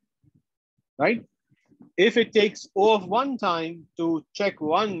 vertex, right? If it takes O of 1 time to check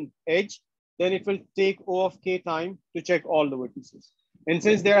one edge, then it will take O of k time to check all the vertices. And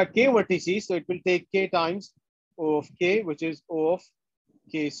since there are k vertices, so it will take k times O of k, which is O of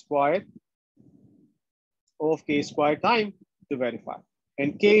k squared, O of k squared time to verify.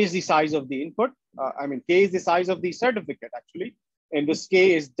 And k is the size of the input. K is the size of the certificate, actually. And this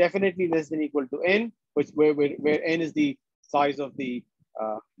k is definitely less than equal to n, where n is the size of the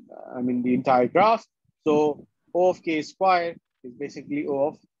the entire graph. So O of k square is basically O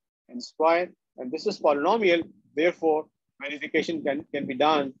of n square, and this is polynomial. Therefore, verification can be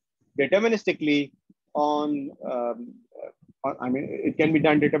done deterministically it can be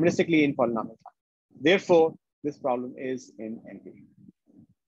done deterministically in polynomial time. Therefore, this problem is in NP.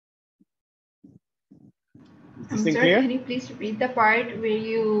 Sir, can you please repeat the part where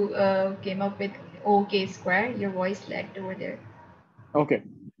you came up with OK square? Your voice lagged over there. Okay.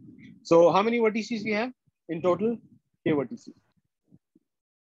 So how many vertices we have in total? K vertices,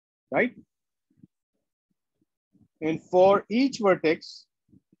 right? And for each vertex,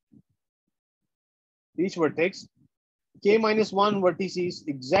 K minus 1 vertices,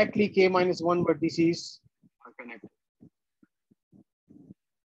 exactly K minus 1 vertices are connected,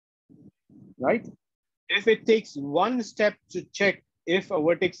 right? If it takes one step to check if a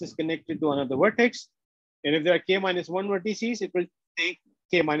vertex is connected to another vertex, and if there are K minus 1 vertices, it will take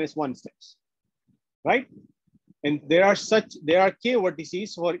K minus 1 steps, right? And there are K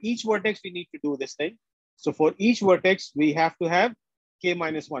vertices. For each vertex, we need to do this thing. So for each vertex, we have to have K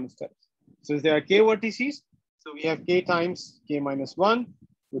minus 1 steps. Since there are K vertices, so we have K times K minus 1,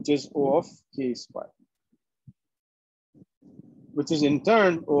 which is O of K square, which is in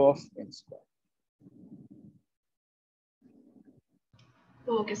turn O of N square.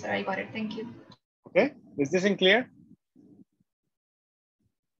 Okay, sir, I got it. Thank you. Okay, is this in clear?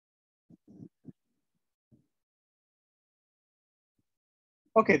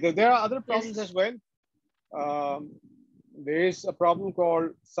 Okay, there are other problems as well. There is a problem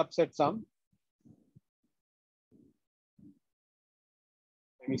called subset sum.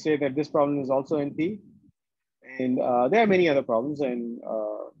 Let me say that this problem is also NP. And there are many other problems. And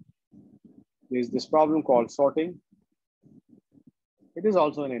there's this problem called sorting. It is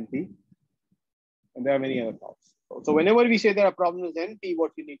also an NP. And there are many other problems. So whenever we say there are problems in NP,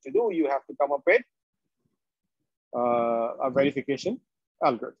 what you need to do, you have to come up with a verification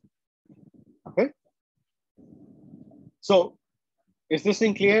algorithm. Okay. So is this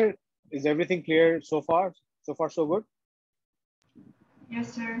thing clear? Is everything clear so far? So far, so good?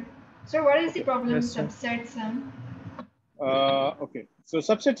 Yes, sir. So what is the problem Yes, subset sum? Okay, so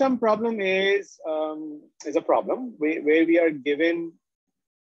subset sum problem is a problem where we are given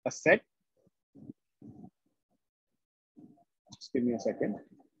a set. Just give me a second.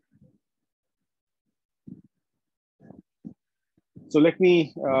 So let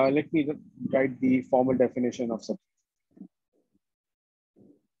me write the formal definition of subset.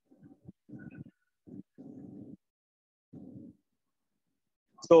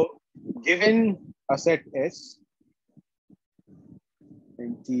 So given a set S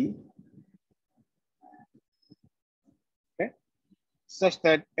and T, okay, such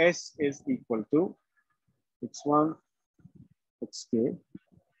that S is equal to x1, xk,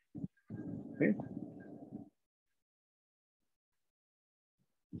 okay.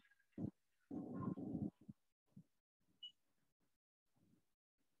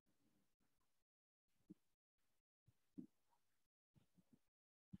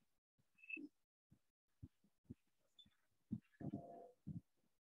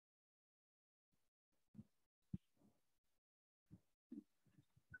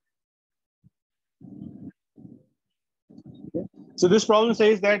 Okay. So this problem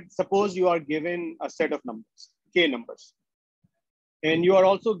says that suppose you are given a set of numbers, k numbers, and you are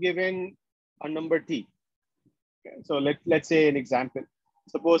also given a number t. Okay. So let's say an example.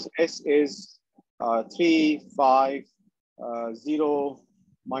 Suppose S is 3, 5, 0,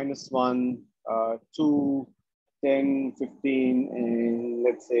 -1, 2, 10, 15, and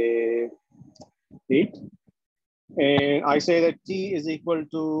let's say 8. And I say that t is equal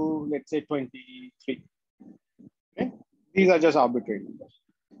to, let's say, 23. Okay? These are just arbitrary numbers.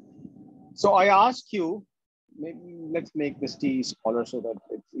 So I ask you, maybe let's make this t smaller so that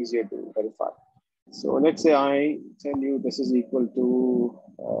it's easier to verify. So let's say I tell you this is equal to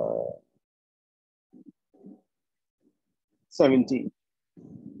 17.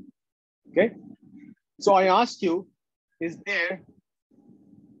 Okay. So I ask you, is there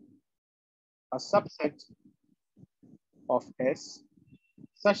a subset of S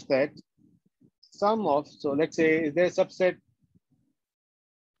such that sum of, so let's say, is there a subset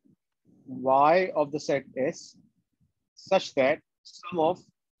Y of the set S such that sum of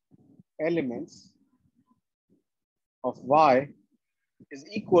elements of Y is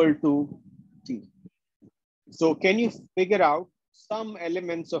equal to T? So can you figure out some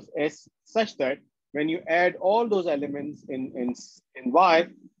elements of S such that when you add all those elements in Y,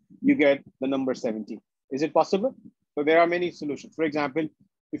 you get the number 17? Is it possible? So there are many solutions. For example,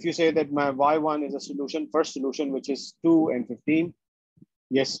 if you say that my Y1 is a solution, first solution, which is 2 and 15,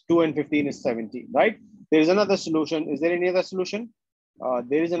 Yes, 2 and 15 is 17, right? There is another solution. Is there any other solution?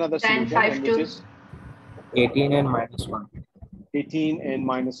 There is another 10, solution, 5, and which 2. is 18 and minus 1. 18 and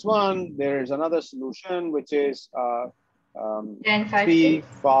minus 1. There is another solution, which is 10, 5, 3, 2.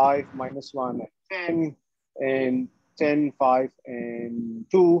 5, minus 1, and 10, and 10, 5, and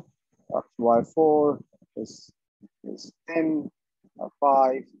 2. Y4 is 10,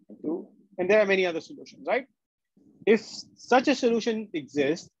 5, and 2. And there are many other solutions, right? If such a solution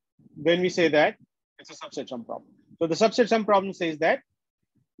exists, then we say that it's a subset sum problem. So the subset sum problem says that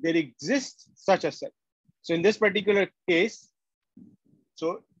there exists such a set. So in this particular case,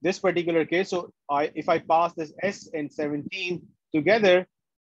 if I pass this S and 17 together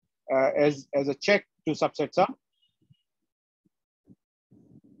as a check to subset sum,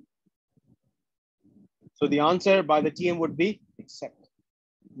 so the answer by the TM would be except.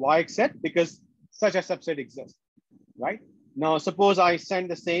 Why except? Because such a subset exists, right? Now, suppose I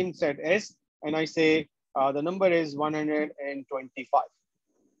send the same set S and I say the number is 125.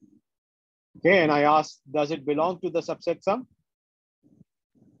 Okay, and I ask, does it belong to the subset sum?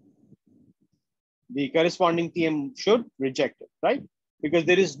 The corresponding TM should reject it, right? Because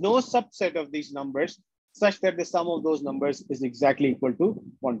there is no subset of these numbers such that the sum of those numbers is exactly equal to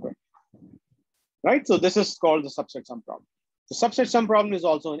 120, right? So this is called the subset sum problem. The subset sum problem is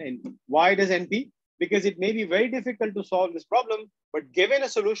also an NP. Why it is NP? Because it may be very difficult to solve this problem, but given a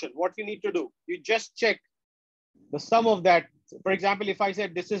solution, what you need to do, you just check the sum of that. For example, if I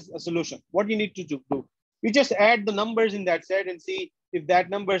said this is a solution, what you need to do? You just add the numbers in that set and see if that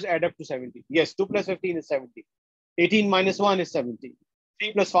numbers add up to 70. Yes, 2 plus 15 is 70. 18 minus 1 is 17.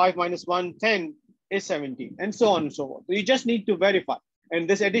 3 plus 5 minus 1, 10 is 17, and so on and so on. So you just need to verify. And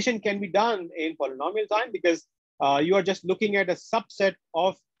this addition can be done in polynomial time because you are just looking at a subset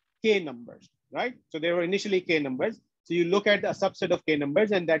of k numbers, right? So there were initially k numbers. So you look at a subset of k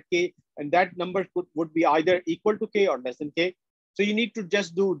numbers, and that number would be either equal to k or less than k. So you need to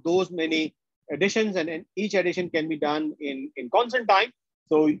just do those many additions, and each addition can be done in constant time.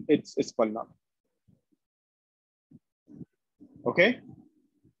 So it's polynomial. Okay.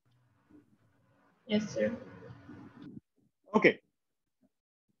 Yes, sir. Okay.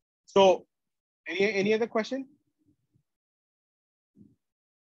 So any other question?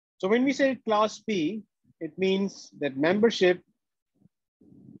 So when we say class P, it means that membership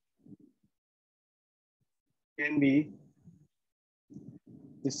can be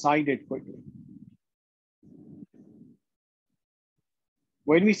decided quickly.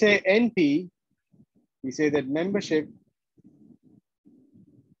 When we say NP, we say that membership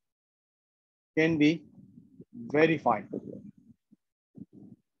can be verified quickly.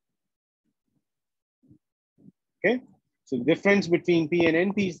 Okay, so the difference between P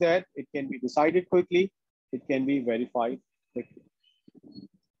and NP is that it can be decided quickly, it can be verified quickly.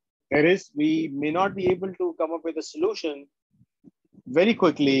 That is, we may not be able to come up with a solution very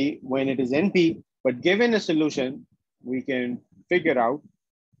quickly when it is NP, but given a solution, we can figure out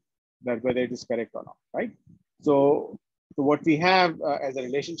that whether it is correct or not, right? So what we have as a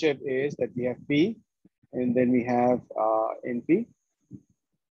relationship is that we have P, and then we have NP.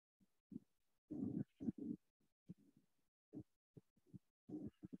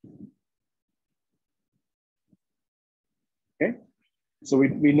 Okay, so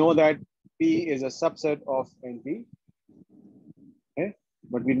we know that P is a subset of NP. Okay,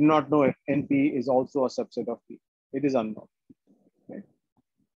 but we do not know if NP is also a subset of P. It is unknown. Okay.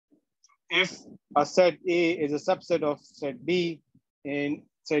 If a set A is a subset of set B and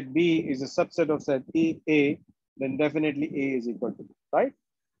set B is a subset of set A, then definitely A is equal to B, right?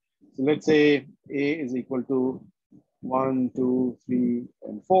 So let's say A is equal to 1, 2, 3,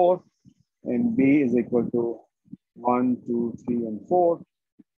 and 4, and B is equal to 1, 2, 3, and 4.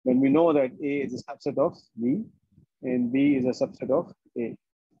 Then we know that A is a subset of B and B is a subset of A.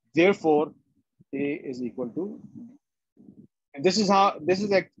 Therefore, A is equal to B. And this is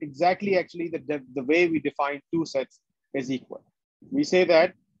exactly actually the way we define two sets as equal. We say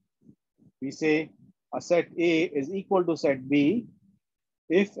a set A is equal to set B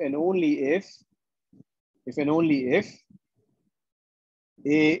if and only if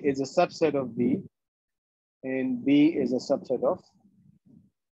A is a subset of B and B is a subset of.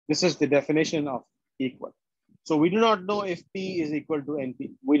 This is the definition of equal. So we do not know if P is equal to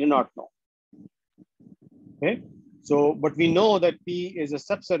NP. We do not know. Okay. So, but we know that P is a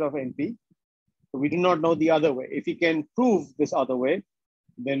subset of NP. So we do not know the other way. If we can prove this other way,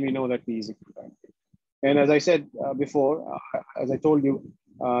 then we know that P is equal to NP. And as I said before, as I told you,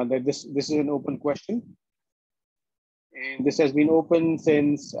 that this is an open question. And this has been open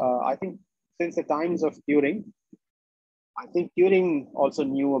since, I think, since the times of Turing. I think Turing also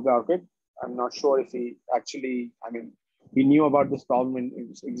knew about it. I'm not sure if he actually, he knew about this problem in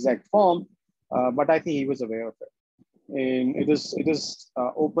its exact form, but I think he was aware of it. And it is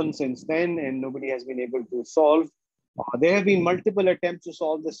open since then, and nobody has been able to solve. There have been multiple attempts to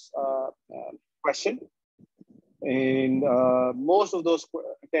solve this question, and most of those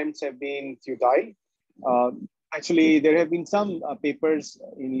attempts have been futile. Actually, there have been some papers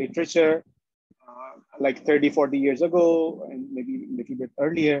in literature like 30, 40 years ago, and maybe a little bit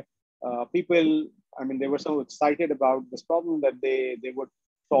earlier. People, they were so excited about this problem that they would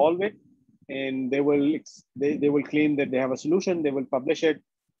solve it, and they will claim that they have a solution. They will publish it.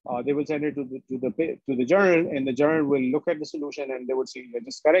 They will send it to the journal, and the journal will look at the solution, and they would see that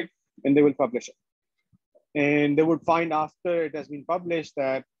it's correct, and they will publish it. And they would find after it has been published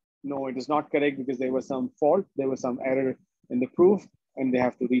that no, it is not correct because there was some fault, there was some error in the proof, and they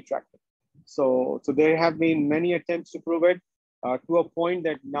have to retract it. So there have been many attempts to prove it to a point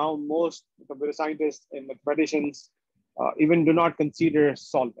that now most computer scientists and mathematicians even do not consider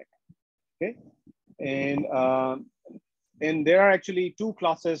solving. Okay, and there are actually two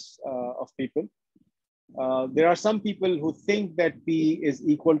classes of people. There are some people who think that P is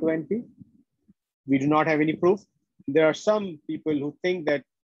equal to NP. We do not have any proof. There are some people who think that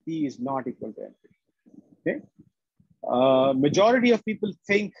P is not equal to NP. Okay, majority of people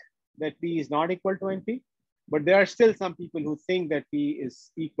think that P is not equal to NP, but there are still some people who think that P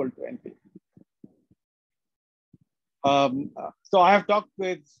is equal to NP. So I have talked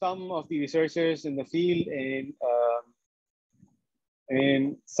with some of the researchers in the field,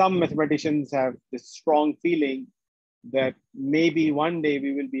 and some mathematicians have this strong feeling that maybe one day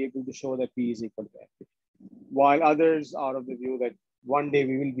we will be able to show that P is equal to NP, while others are of the view that one day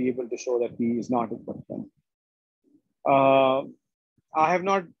we will be able to show that P is not equal to NP. I have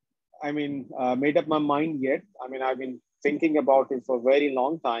not, made up my mind yet. I've been thinking about it for a very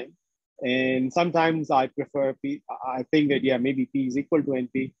long time. And sometimes I prefer P. I think that, yeah, maybe P is equal to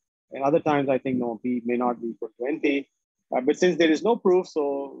NP. And other times I think, no, P may not be equal to NP. But since there is no proof,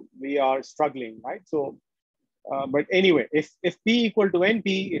 so we are struggling, right? So, but anyway, if P equal to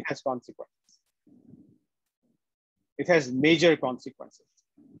NP, it has consequences. It has major consequences.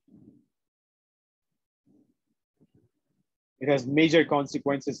 It has major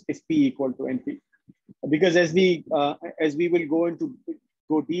consequences if P equal to NP. Because as we will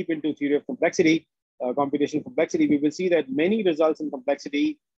go deep into theory of complexity, computational complexity, we will see that many results in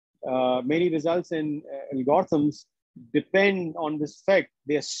complexity, many results in algorithms depend on this fact.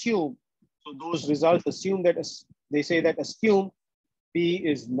 They assume, so those results assume that, they say that assume P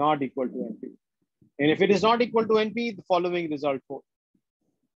is not equal to NP. And if it is not equal to NP, the following result holds.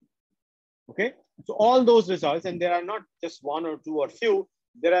 Okay, so all those results, and there are not just one or two or few,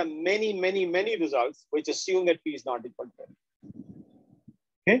 there are many, many, many results which assume that P is not equal to NP.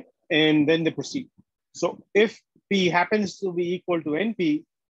 Okay, and then they proceed. So if P happens to be equal to NP,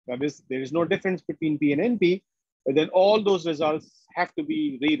 that is, there is no difference between P and NP, then all those results have to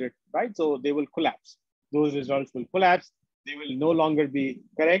be rewritten, right? So they will collapse. Those results will collapse. They will no longer be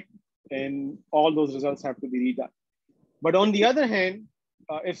correct, and all those results have to be redone. But on the other hand,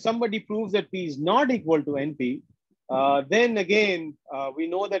 if somebody proves that P is not equal to NP, then again, we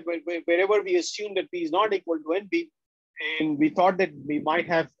know that wherever we assume that P is not equal to NP, and we thought that we might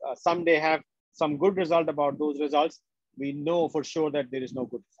have someday have some good result about those results, we know for sure that there is no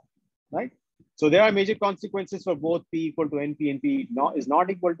good result, right? So there are major consequences for both P equal to NP and P is not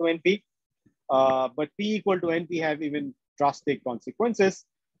equal to NP. But P equal to NP have even drastic consequences.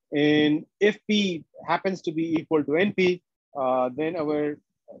 And if P happens to be equal to NP, then our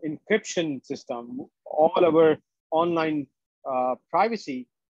encryption system, all our online privacy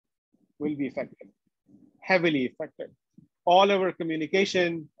will be affected, heavily affected. All our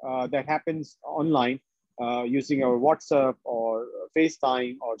communication that happens online using our WhatsApp or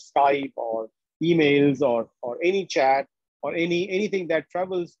FaceTime or Skype or emails or any chat or anything that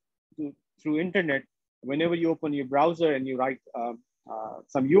travels through internet, whenever you open your browser and you write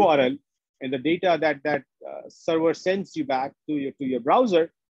some URL, and the data that server sends you back to your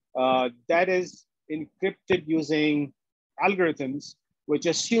browser, that is encrypted using algorithms which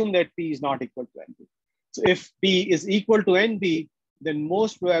assume that P is not equal to NP. So if P is equal to NP, then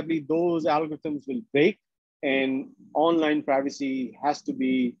most probably those algorithms will break, and online privacy has to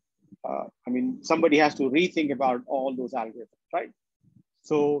be, somebody has to rethink about all those algorithms, right?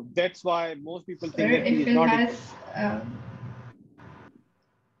 So that's why most people think that P is not equal.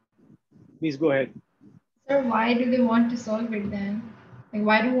 Please go ahead. Sir, why do they want to solve it then? Like,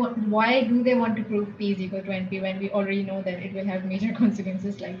 why do they want to prove P is equal to NP when we already know that it will have major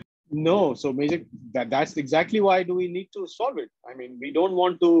consequences like? No, so major that's exactly why do we need to solve it. I mean, we don't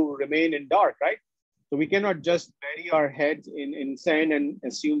want to remain in dark, right? So we cannot just bury our heads in sand and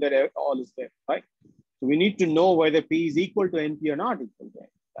assume that all is there, right? So we need to know whether P is equal to NP or not equal to NP,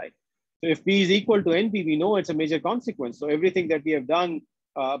 right? So if P is equal to NP, we know it's a major consequence. So everything that we have done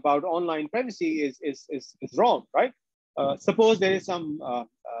about online privacy is wrong, right? Suppose there is some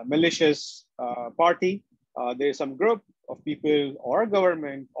malicious party, there is some group of people or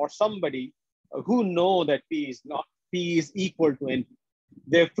government or somebody who know that P is equal to NP.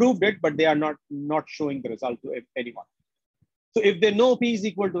 They've proved it, but they are not showing the result to anyone. So if they know P is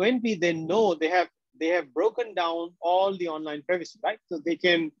equal to NP, they know they have broken down all the online privacy, right? So they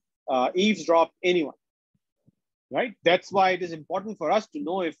can eavesdrop anyone, right? That's why it is important for us to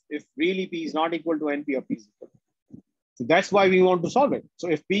know if really P is not equal to NP or P is equal. So that's why we want to solve it. So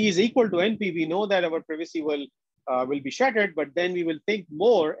if P is equal to NP, we know that our privacy will be shattered, but then we will think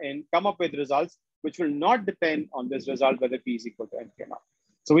more and come up with results which will not depend on this result whether P is equal to NP or not.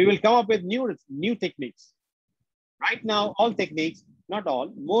 So we will come up with new techniques. Right now, all techniques, not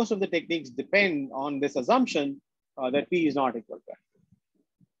all, most of the techniques depend on this assumption that P is not equal to NP.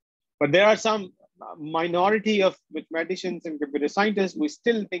 But there are some minority of mathematicians and computer scientists who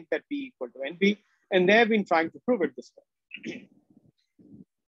still think that P equal to NP, and they have been trying to prove it this way.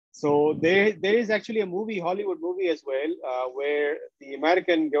 So there is actually a movie, Hollywood movie as well, where the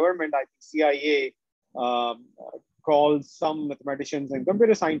American government, I think CIA, calls some mathematicians and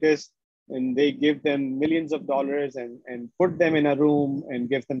computer scientists, and they give them millions of dollars and put them in a room and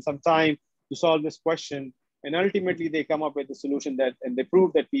give them some time to solve this question. And ultimately, they come up with a solution and they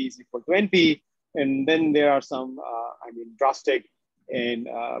prove that P is equal to NP. And then there are some, drastic and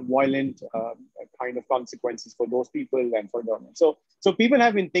violent kind of consequences for those people and for government. So people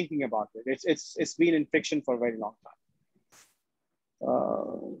have been thinking about it. It's been in fiction for a very long time.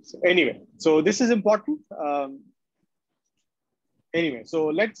 So anyway, so this is important. Anyway, so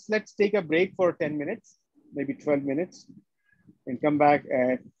let's take a break for 10 minutes, maybe 12 minutes, and come back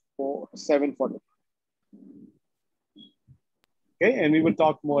at 7:40. Okay, and we will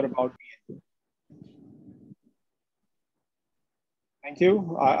talk more about PNP. Thank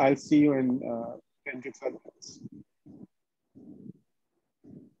you. I'll see you in 10 to 12 minutes.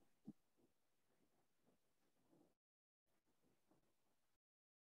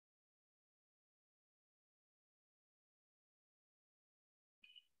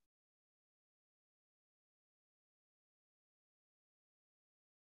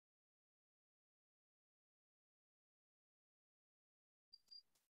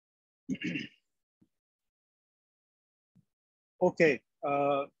 Okay.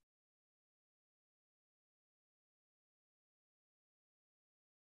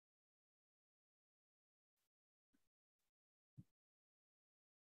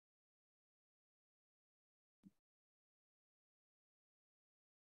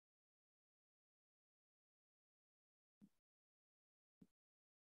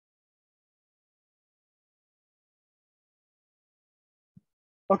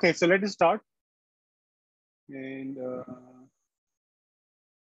 Okay, so let us start. And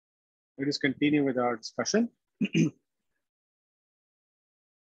let us continue with our discussion.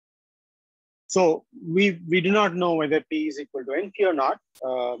 So we do not know whether P is equal to NP or not.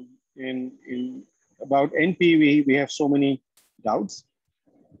 In about NP, we have so many doubts.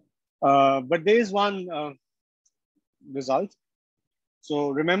 But there is one result. So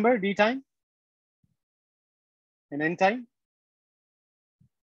remember D time and N time.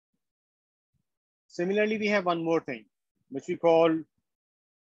 Similarly, we have one more thing, which we call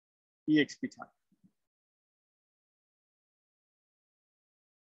EXP time.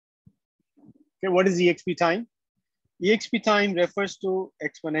 Okay, what is EXP time? EXP time refers to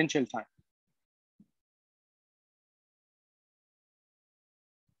exponential time.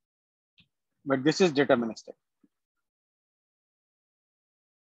 But this is deterministic.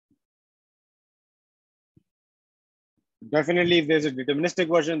 Definitely, if there's a deterministic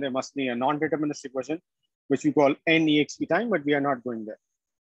version, there must be a non-deterministic version, which we call NEXP time, but we are not going there.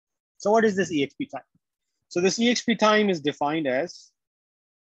 So what is this EXP time? So this EXP time is defined as,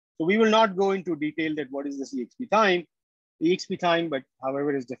 so we will not go into detail that what is this EXP time. EXP time, but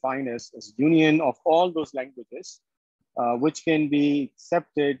however is defined as union of all those languages, which can be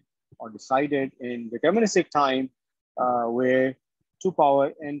accepted or decided in deterministic time, where 2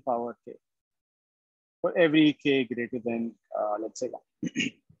 power n power k for every k greater than, let's say 1.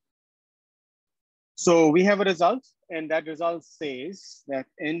 So we have a result, and that result says that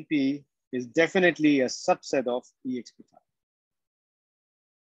NP is definitely a subset of EXP time.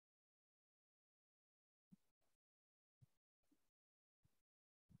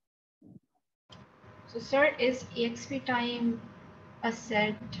 So, sir, is exp time a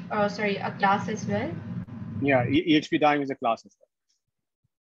set, sorry, a class as well? Yeah, EXP time is a class as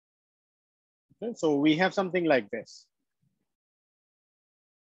well. Okay? So we have something like this.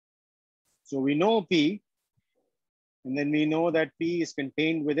 So we know P, and then we know that P is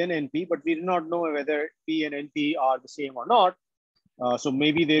contained within NP, but we do not know whether P and NP are the same or not. So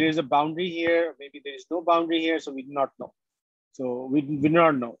maybe there is a boundary here, maybe there is no boundary here, so we do not know. So we do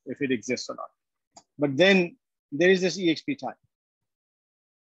not know if it exists or not. But then there is this EXP time.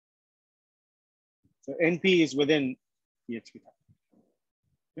 So NP is within EXP time.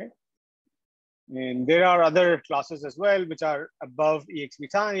 Okay. And there are other classes as well, which are above EXP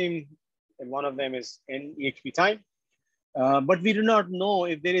time. And one of them is NEXP time. But we do not know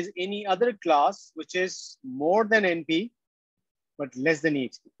if there is any other class which is more than NP, but less than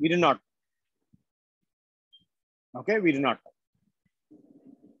EXP. We do not. Okay, we do not.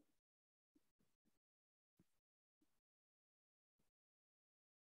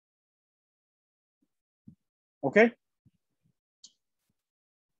 Okay.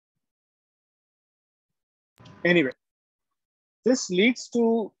 Anyway, this leads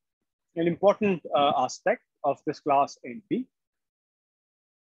to an important aspect of this class NP,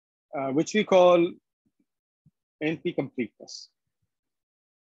 which we call NP completeness.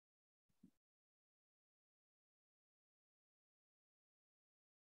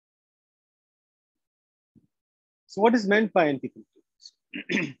 So what is meant by NP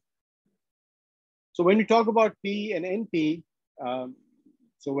completeness? So when we talk about P and NP,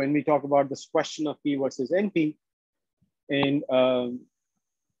 so when we talk about this question of P versus NP, and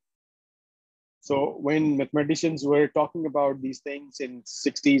so when mathematicians were talking about these things in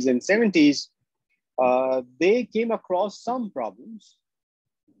 60s and 70s, they came across some problems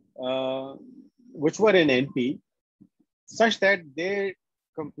which were in NP, such that their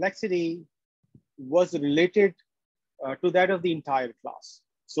complexity was related to that of the entire class.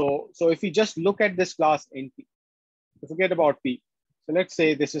 So if you just look at this class NP, forget about P. So let's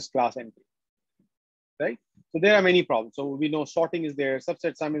say this is class NP, right? So there are many problems. So we know sorting is there,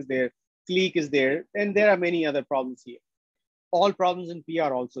 subset sum is there, clique is there, and there are many other problems here. All problems in P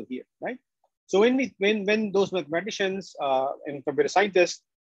are also here, right? So when those mathematicians and computer scientists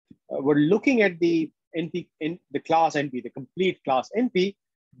were looking at the NP, the class NP, the complete class NP,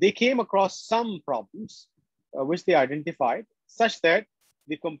 they came across some problems which they identified, such that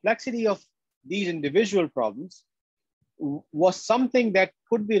the complexity of these individual problems was something that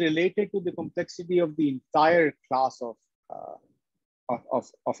could be related to the complexity of the entire class of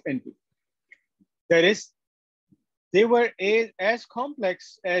NP. That is, they were as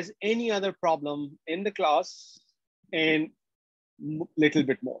complex as any other problem in the class and little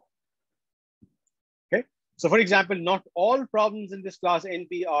bit more. Okay. So for example, not all problems in this class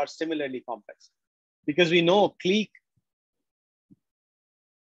NP are similarly complex, because we know clique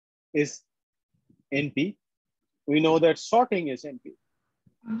is NP. We know that sorting is NP.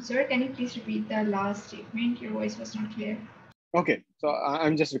 Sir, can you please repeat the last statement? Your voice was not clear. Okay, so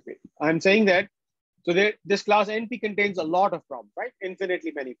I'm just repeating. I'm saying that, so this class NP contains a lot of problems, right?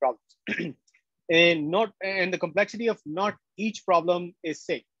 Infinitely many problems. and the complexity of not each problem is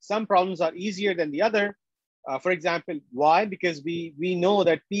same. Some problems are easier than the other. For example, why? Because we know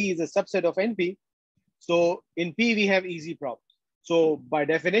that P is a subset of NP. So in P, we have easy problems. So by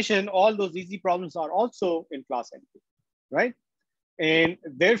definition, all those easy problems are also in class NP, right? And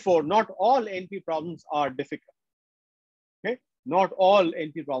therefore, not all NP problems are difficult. Okay, not all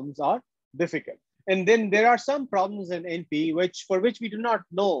NP problems are difficult. And then there are some problems in NP for which we do not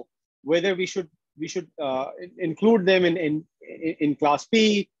know whether we should include them in class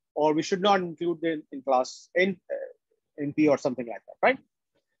P, or we should not include them in class NP or something like that, right?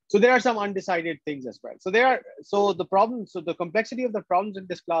 So there are some undecided things as well. So the complexity of the problems in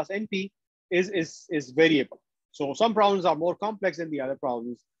this class NP is variable. So some problems are more complex than the other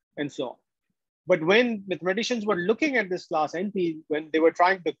problems, and so on. But when mathematicians were looking at this class NP, when they were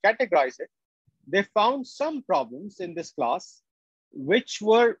trying to categorize it, they found some problems in this class which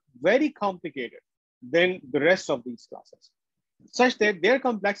were very complicated than the rest of these classes, such that their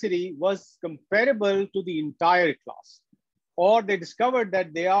complexity was comparable to the entire class. Or they discovered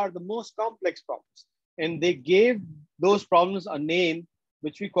that they are the most complex problems, and they gave those problems a name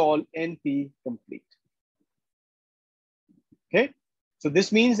which we call NP complete. Okay, so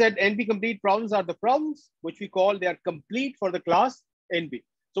this means that NP complete problems are the problems which we call they are complete for the class NP.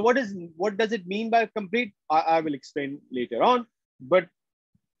 So what does it mean by complete? I will explain later on. But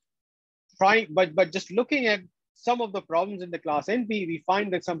just looking at some of the problems in the class NP, we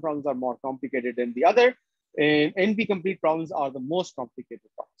find that some problems are more complicated than the other, and NP complete problems are the most complicated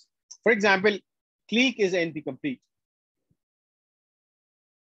problems. For example, clique is NP complete.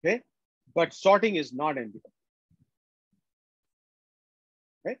 Okay, but sorting is not NP complete.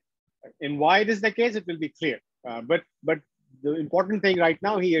 Okay, and why it is the case, it will be clear. But the important thing right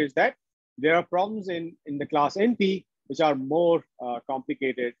now here is that there are problems in the class NP which are more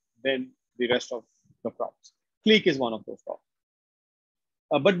complicated than the rest of the problems. Clique is one of those problems.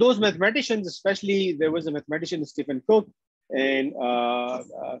 But those mathematicians, especially there was a mathematician, Stephen Cook and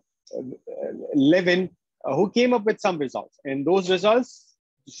Levin, who came up with some results. And those results,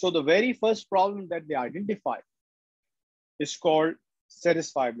 so the very first problem that they identified is called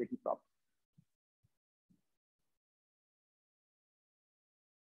satisfiability problem.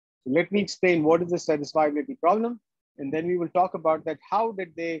 So let me explain what is the satisfiability problem, and then we will talk about that. How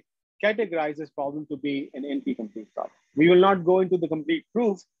did they categorize this problem to be an NP complete problem? We will not go into the complete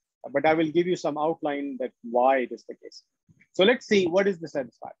proof, but I will give you some outline that why it is the case. So let's see what is the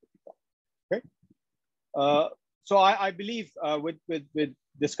satisfiability problem. Okay. So I believe with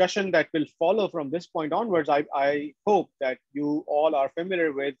discussion that will follow from this point onwards, I hope that you all are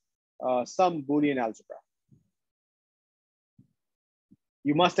familiar with some Boolean algebra.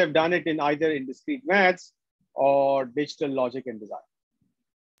 You must have done it in either in discrete maths or digital logic and design.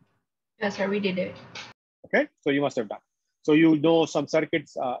 Yes, sir, we did it. Okay, so you must have done. So you know some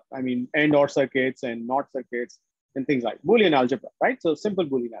circuits, I mean, AND OR circuits and NOT circuits and things like Boolean algebra, right? So simple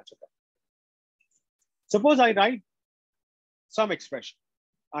Boolean algebra. Suppose I write some expression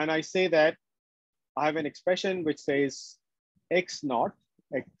and I say that I have an expression which says x naught,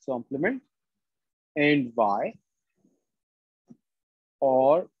 x complement, and y,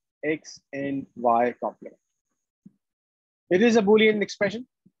 or x and y complement. It is a Boolean expression.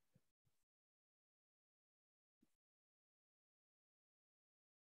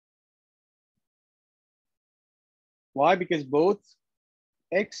 Why? Because both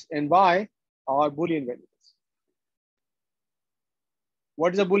x and y are Boolean variables.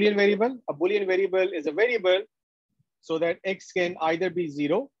 What is a Boolean variable? A Boolean variable is a variable so that x can either be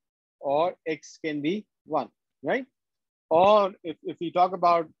 0 or x can be 1, right? Or if we talk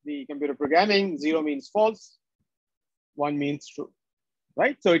about the computer programming, 0 means false, 1 means true,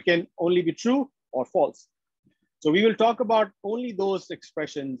 right? So it can only be true or false. So we will talk about only those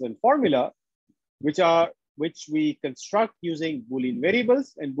expressions and formula which we construct using Boolean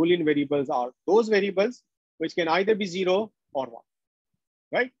variables, and Boolean variables are those variables which can either be 0 or 1,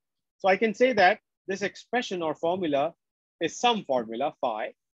 right? So I can say that this expression or formula is some formula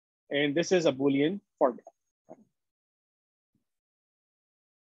phi, and this is a Boolean formula.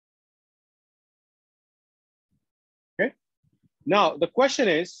 Okay. Now the question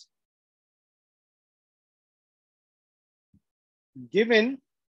is, given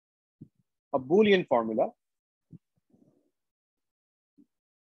a Boolean formula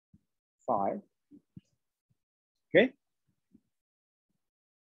phi, okay,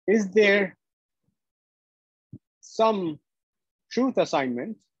 is there some truth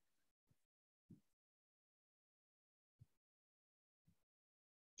assignment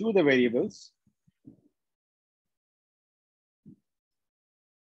to the variables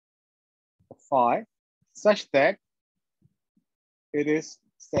of phi such that it is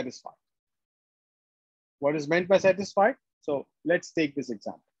satisfied? What is meant by satisfied? So let's take this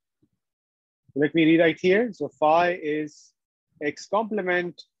example. Let me rewrite here. So phi is x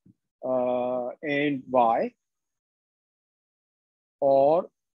complement and y, or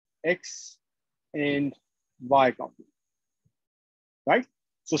x and y complement, right?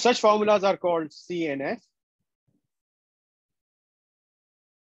 So such formulas are called C and F.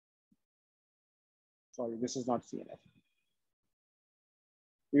 Sorry, this is not C and F.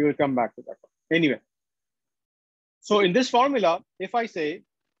 We will come back to that one. Anyway, so in this formula, if I say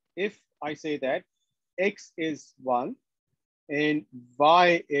that x is 1 and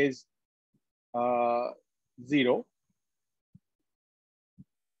y is 0,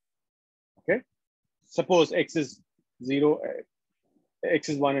 okay? Suppose x is 0, x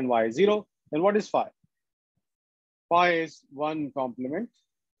is 1 and y is 0, then what is phi? Phi is 1 complement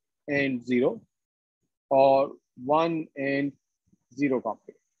and 0, or 1 and 0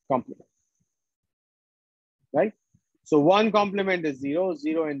 complement, right? So 1 complement is 0,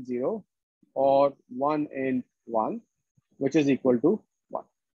 0 and 0, or 1 and 1, which is equal to 1,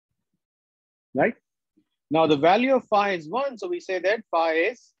 right? Now the value of phi is 1, so we say that phi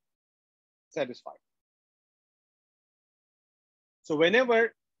is satisfied. So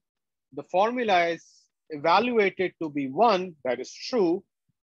whenever the formula is evaluated to be 1, that is true,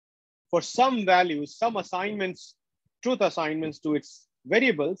 for some values, some assignments, truth assignments to its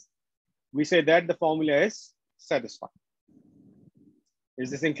variables, we say that the formula is satisfied.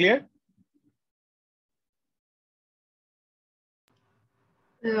 Is this in clear?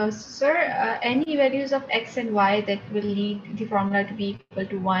 Sir, any values of x and y that will lead the formula to be equal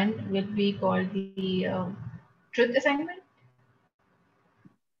to 1 will be called the truth assignment?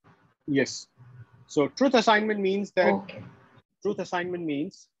 Yes. So truth assignment means that Okay. truth assignment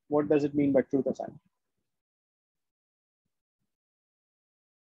means, what does it mean by truth assignment?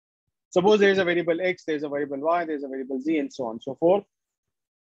 Suppose there is a variable x, there's a variable y, there's a variable z, and so on and so forth.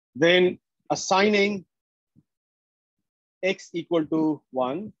 Then assigning x equal to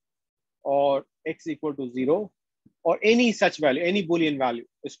 1 or x equal to 0 or any such value, any Boolean value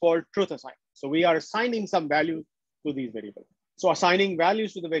is called truth assignment. So we are assigning some value to these variables. So assigning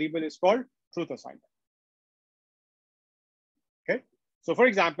values to the variable is called truth assignment. Okay. So for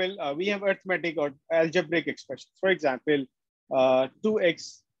example, we have arithmetic or algebraic expressions. For example,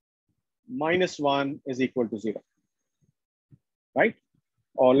 2x minus 1 is equal to 0, right?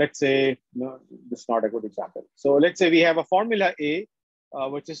 Or let's say, no, this is not a good example. So let's say we have a formula A,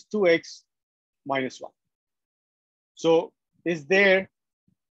 which is 2x minus 1. So is there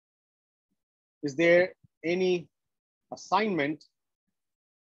any assignment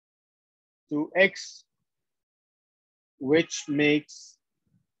to x which makes,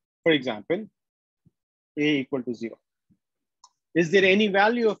 for example, a equal to 0? Is there any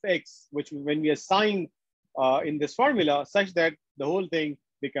value of x which, when we assign in this formula, such that the whole thing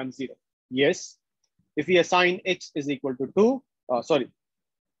becomes 0? Yes. If we assign x is equal to 2,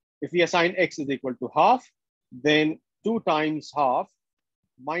 if we assign x is equal to half, then 2 times half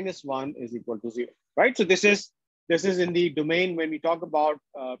minus 1 is equal to 0, right? So this is in the domain when we talk about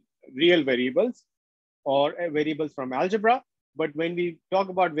real variables or variables from algebra. But when we talk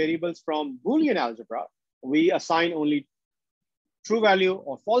about variables from Boolean algebra, we assign only true value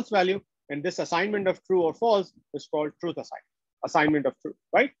or false value. And this assignment of true or false is called truth assignment of truth,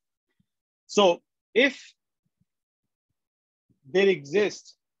 right? So if there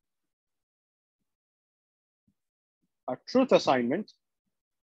exists a truth assignment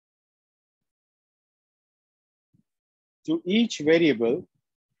to each variable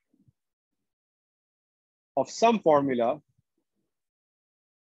of some formula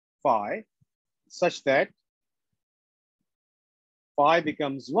phi, such that phi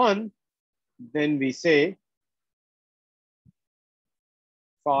becomes 1, then we say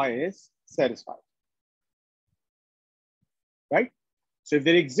phi is satisfied, right? So if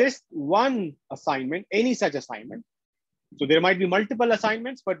there exists one assignment, any such assignment, so there might be multiple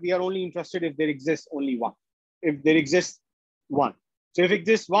assignments, but we are only interested if there exists only one. If there exists one. So if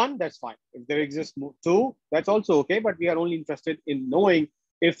exists one, that's fine. If there exists two, that's also okay, but we are only interested in knowing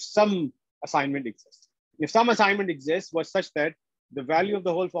if some assignment exists. If some assignment exists was such that the value of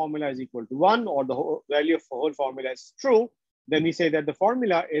the whole formula is equal to 1 or the whole value of the whole formula is true, then we say that the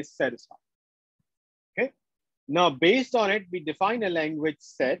formula is satisfied. Okay. Now, based on it, we define a language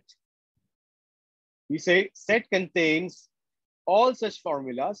set. We say set contains all such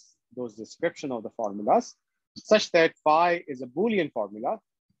formulas, those description of the formulas, such that phi is a Boolean formula.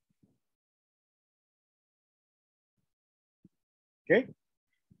 Okay.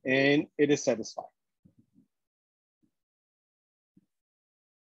 And it is satisfied.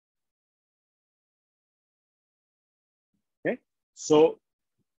 Okay. So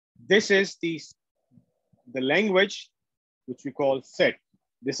this is the language which we call set.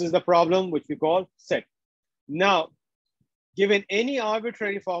 This is the problem which we call set. Now, given any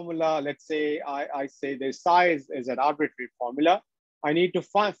arbitrary formula, let's say I say the psi is an arbitrary formula, I need to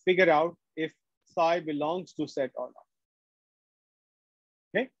figure out if psi belongs to set or not.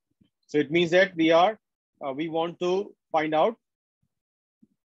 Okay, so it means that we want to find out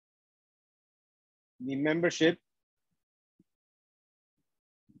the membership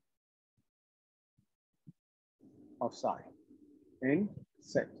of psi in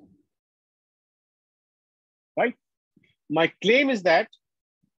set, right? My claim is that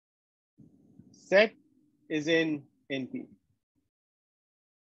set is in NP.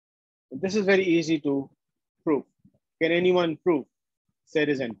 This is very easy to prove. Can anyone prove set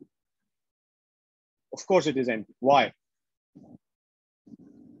is NP? Of course it is NP. Why?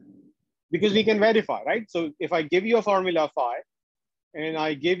 Because we can verify, right? So if I give you a formula phi and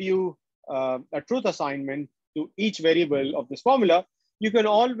I give you a truth assignment to each variable of this formula, you can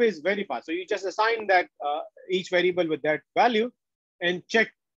always verify. So you just assign that each variable with that value and check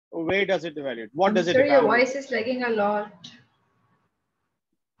where does it evaluate? What does it Sorry, your evaluate? voice is lagging a lot.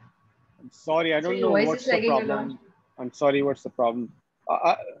 I'm sorry, I don't Your know voice what's is the lagging a lot. problem. I'm sorry, what's the problem?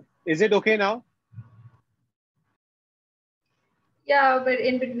 Is it okay now? Yeah, but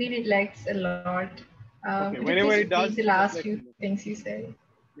in between it lags a lot. Okay, Could you whenever please it repeat does, the just last let me few know. things you said?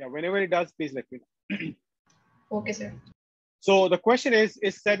 Yeah, whenever it does, please let me know. Okay, sir. So the question is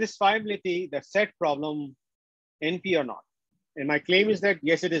satisfiability the set problem NP or not? And my claim is that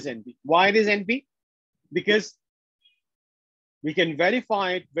yes, it is NP. Why it is NP? Because we can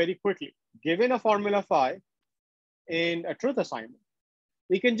verify it very quickly. Given a formula phi in a truth assignment,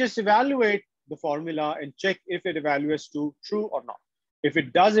 we can just evaluate the formula and check if it evaluates to true or not. If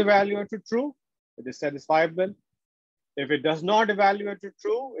it does evaluate to true, it is satisfiable. If it does not evaluate to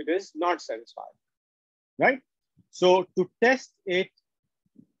true, it is not satisfiable, right? So to test it,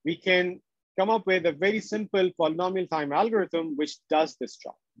 we can come up with a very simple polynomial time algorithm which does this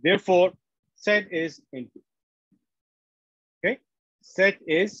job. Therefore, set is NP. Okay, set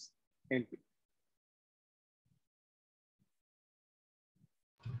is NP.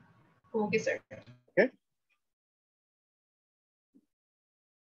 Okay, sir. Okay.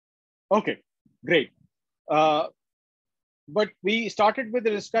 Okay, great. But we started with a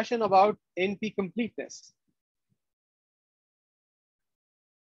discussion about NP completeness.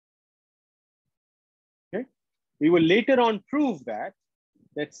 Okay. We will later on prove that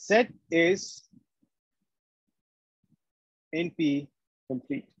set is NP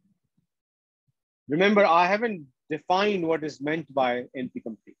complete. Remember, I haven't defined what is meant by NP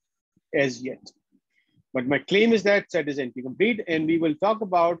complete as yet. But my claim is that set is NP complete, and we will talk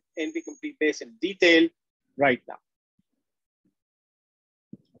about NP completeness in detail right now.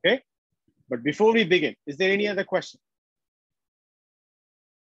 Okay, but before we begin, is there any other question?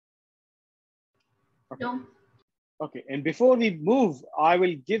 Okay. No. Okay, and before we move, I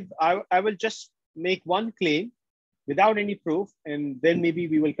will just make one claim without any proof, and then maybe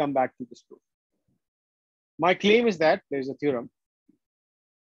we will come back to this proof. My claim is that there's a theorem.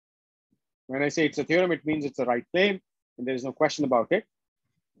 When I say it's a theorem, it means it's a right claim, and there's no question about it.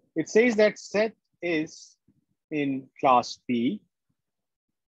 It says that set is in class P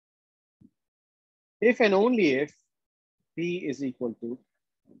if and only if P is equal to,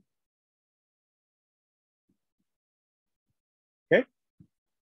 okay?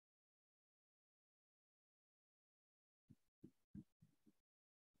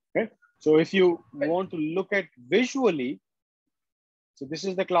 Okay, so if you want to look at visually, so this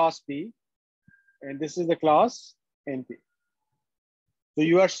is the class P, and this is the class NP. So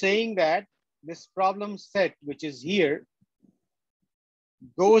you are saying that this problem set, which is here,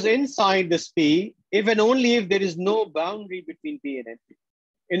 goes inside this P if and only if there is no boundary between P and NP.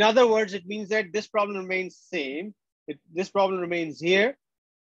 In other words, it means that this problem remains same. This problem remains here,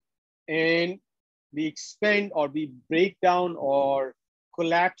 and we expand or we break down or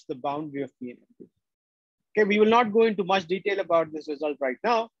collapse the boundary of P and NP. Okay, we will not go into much detail about this result right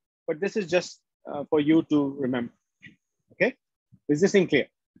now, but this is just for you to remember. Okay, is this in clear?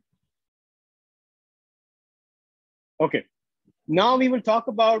 Okay, now we will talk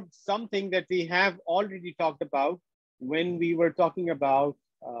about something that we have already talked about when we were talking about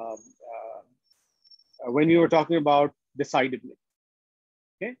decidedly.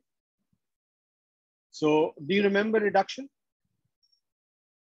 Okay, so do you remember reduction?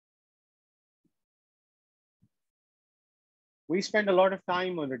 We spend a lot of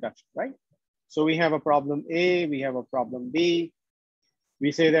time on reduction, right? So we have a problem A, we have a problem B.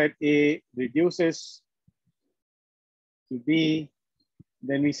 We say that A reduces to B.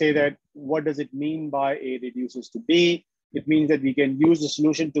 Then we say that what does it mean by A reduces to B? It means that we can use the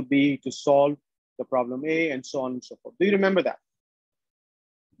solution to B to solve the problem A, and so on and so forth. Do you remember that?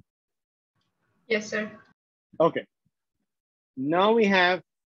 Yes, sir. Okay. Now we have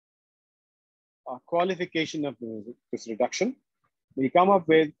a qualification of this reduction. We come up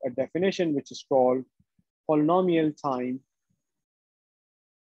with a definition which is called polynomial time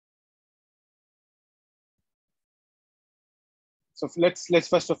So let's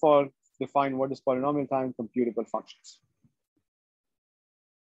first of all define what is polynomial time computable functions.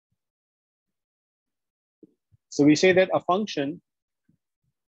 So we say that a function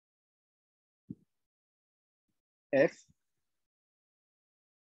f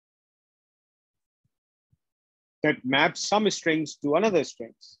that maps some strings to another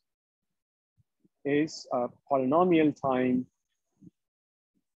strings is a polynomial time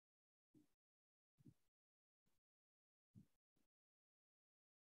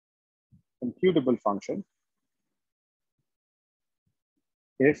computable function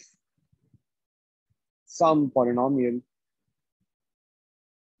if some polynomial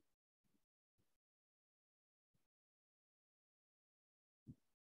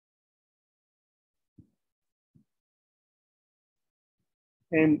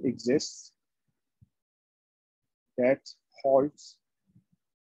n exists that halts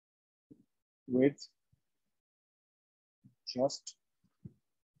with just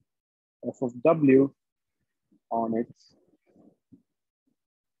f of w on its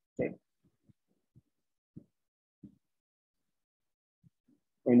Okay.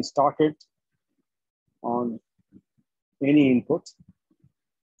 And start it on any input.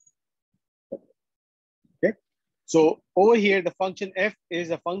 Okay. So over here, the function f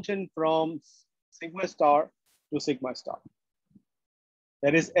is a function from sigma star to sigma star.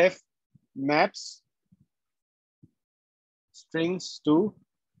 That is, f maps strings to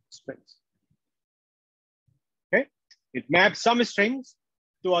strings. Okay. It maps some strings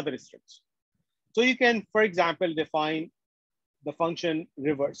to other strings. So you can, for example, define the function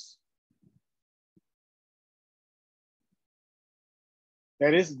reverse.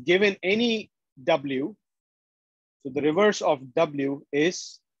 That is, given any w, so the reverse of w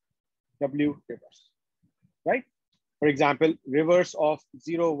is w reverse, right? For example, reverse of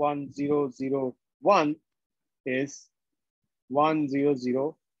 0, 1, 0, 0, 1 is 1, 0,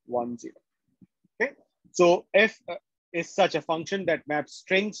 0, 1, 0. Okay. So f is such a function that maps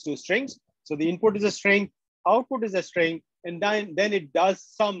strings to strings. So the input is a string, output is a string, and then it does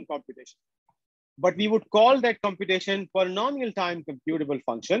some computation. But we would call that computation polynomial time computable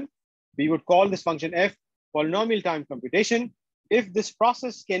function. We would call this function f polynomial time computation if this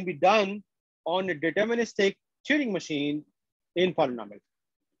process can be done on a deterministic Turing machine in polynomial.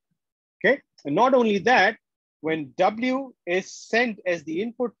 Okay, and not only that, when w is sent as the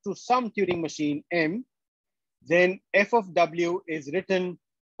input to some Turing machine m, then f of w is written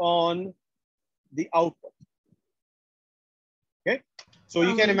on the output. Okay, so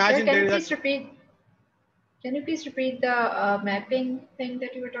you can imagine Sir, there is can you please repeat the mapping thing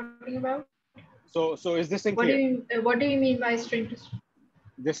that you were talking about? so is this in clear? What do you mean by string to string?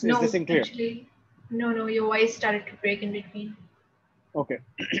 Is this No, in clear? actually, no, your voice started to break in between. Okay.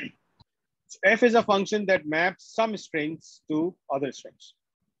 So f is a function that maps some strings to other strings.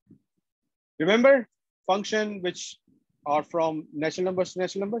 Remember function which are from natural numbers to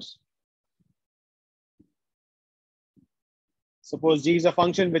natural numbers? Suppose g is a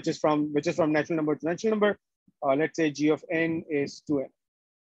function which is from natural number to natural number. Let's say g of n is 2n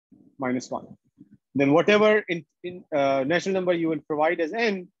minus 1. Then whatever in natural number you will provide as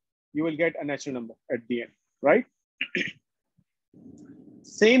n, you will get a natural number at the end, right?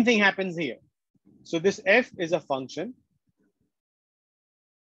 Same thing happens here. So this f is a function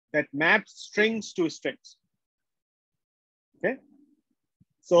that maps strings to strings. Okay.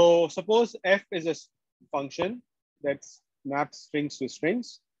 So suppose f is a function that maps strings to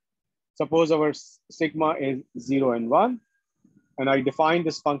strings. Suppose our sigma is 0 and 1. And I define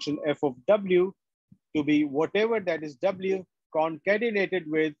this function f of w to be whatever that is w concatenated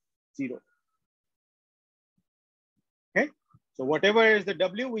with 0. Okay. So whatever is the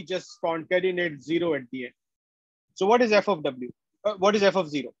w, we just concatenate 0 at the end. So what is f of w? What is f of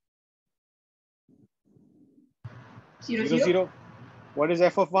 0? 0, 0, 0. What is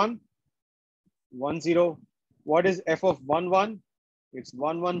f of 1? 1, 0. What is f of 1, 1? It's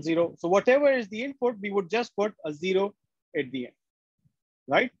 1, 1, 0. So whatever is the input, we would just put a 0 at the end,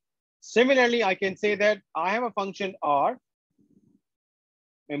 right? Similarly, I can say that I have a function r,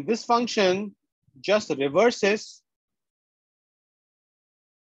 and this function just reverses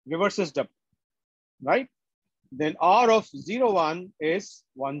w, right? Then r of 0, 1 is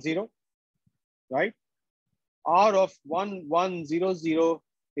 1, 0, right? R of 1, 1, 0, 0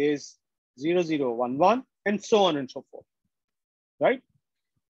 is 0, 0, 1, 1, and so on and so forth, right?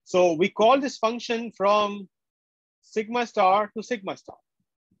 So we call this function from sigma star to sigma star.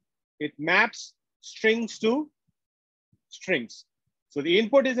 It maps strings to strings. So the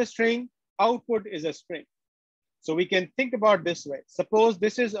input is a string, output is a string. So we can think about this way. Suppose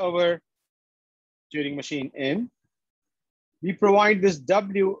this is our Turing machine M. We provide this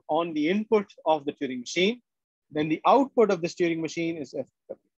W on the input of the Turing machine. Then the output of this Turing machine is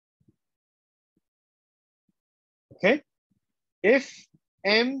FW. Okay. If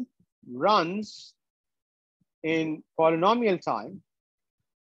M runs in polynomial time,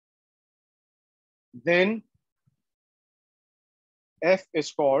 then F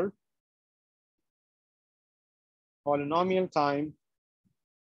is called polynomial time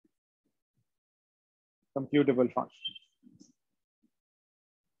computable function.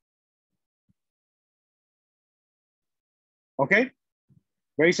 Okay,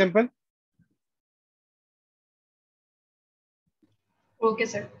 very simple. Okay,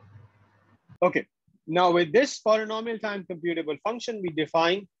 sir. Okay, now with this polynomial time computable function, we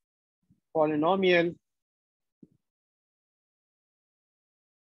define polynomial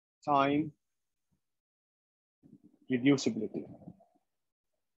time reducibility.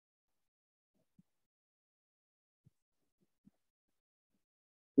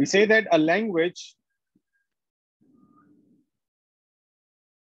 We say that a language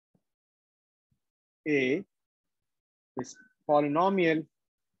A is polynomial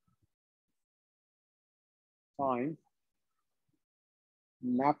time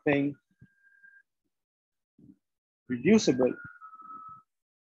mapping reducible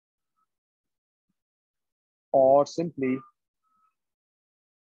or simply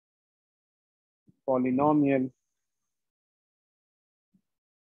polynomial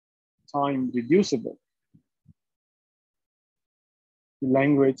time reducible to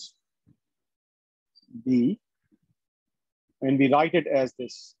language B, and we write it as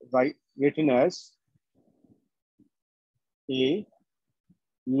this, written as A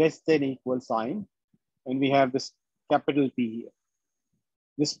less than equal sign, and we have this capital P here.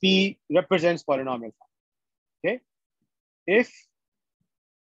 This P represents polynomial time. Okay, if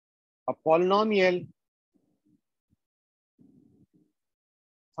a polynomial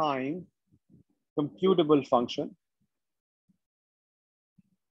time computable function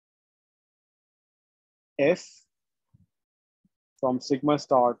F from sigma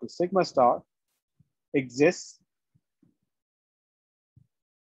star to sigma star exists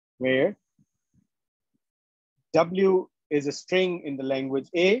where W is a string in the language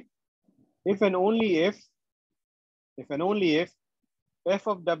A, if and only if f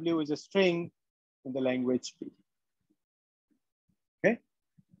of W is a string in the language B. Okay,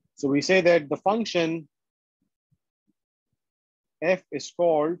 so we say that the function f is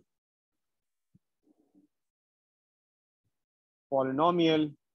called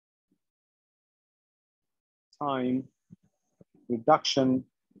polynomial time reduction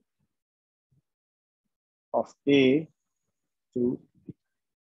of A to B.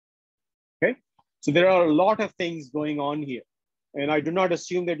 Okay, so there are a lot of things going on here, and I do not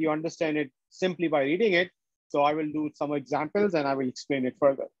assume that you understand it simply by reading it. So I will do some examples and I will explain it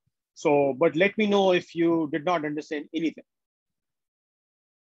further. So, but let me know if you did not understand anything.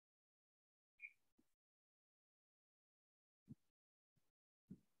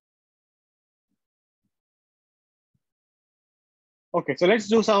 Okay, so let's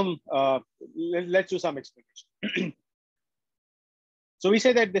do some explanation. So we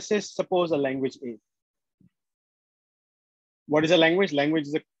say that this is, suppose, a language A. What is a language? Language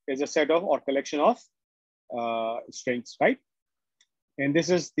is a set of or collection of strings, right? And this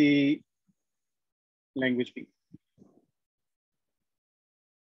is the language B.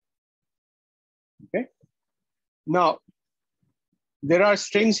 Okay. Now, there are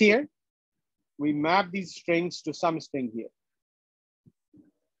strings here. We map these strings to some string here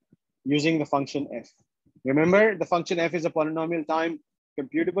using the function f. Remember, the function f is a polynomial time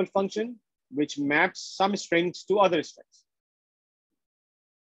computable function which maps some strings to other strings.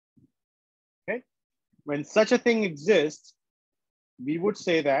 Okay. When such a thing exists, we would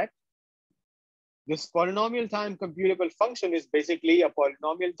say that this polynomial time computable function is basically a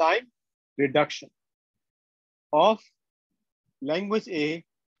polynomial time reduction of language A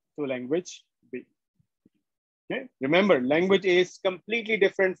to language B. Okay. Remember, language A is completely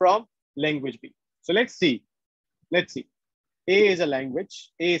different from language B. So let's see. A is a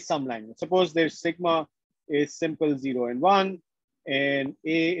language. A is some language. Suppose there's sigma is simple 0 and 1, and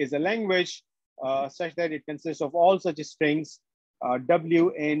A is a language such that it consists of all such strings.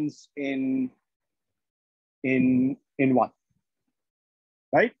 W ends in 1,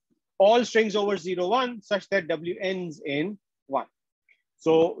 right? All strings over 0, 1 such that W ends in 1.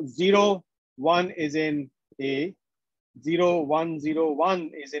 So 0, 1 is in A, 0, 1, 0,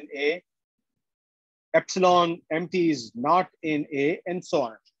 1 is in A, epsilon empty is not in A, and so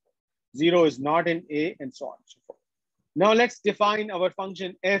on. 0 is not in A, and so on and so forth. Now let's define our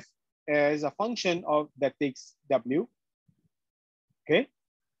function f as a function of that takes W. Okay.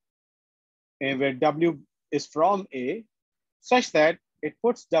 And where W is from A, such that it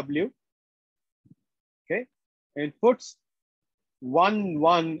puts W, okay, and puts 1,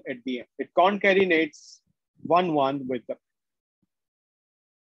 1 at the end. It concatenates 1, 1 with them.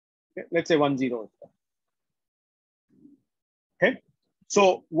 Okay. Let's say 1, 0. Okay.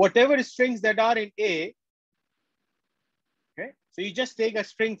 So whatever strings that are in A, okay, so you just take a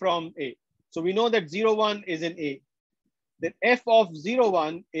string from A. So we know that 0, 1 is in A. Then f of 0,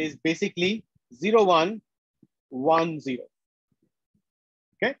 1 is basically 0, 1, 1, 0.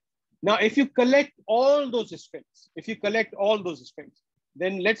 Okay. Now, if you collect all those strings,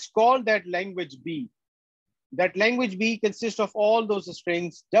 then let's call that language B. That language B consists of all those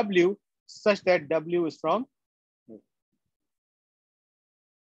strings W, such that W is from A.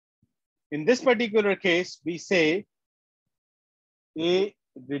 In this particular case, we say A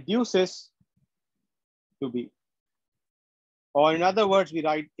reduces to B. Or in other words, we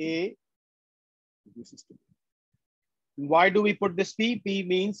write A reduces to B. Why do we put this P? P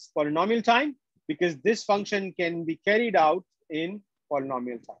means polynomial time, because this function can be carried out in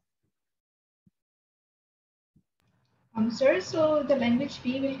polynomial time. Sir, so the language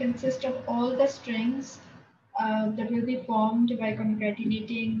B will consist of all the strings that will be formed by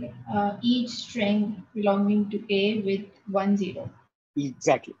concatenating each string belonging to A with 1, 0.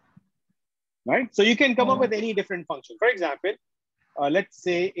 Exactly. Right? So you can come up Oh. with any different function. For example, let's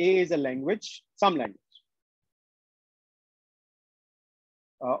say A is a language, some language,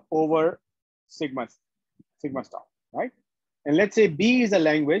 over sigma star, right? And let's say B is a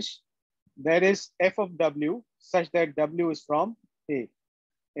language that is f of W such that W is from A.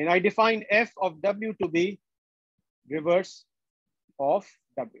 And I define f of W to be reverse of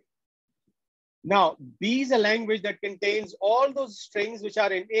W. Now, B is a language that contains all those strings which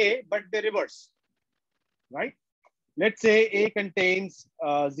are in A, but they reverse, right? Let's say A contains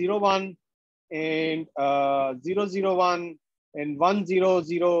 0, 1 and 0, 0, 1 and 1, 0,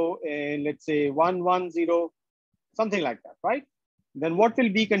 0 and let's say 1, 1, 0, something like that, right? Then what will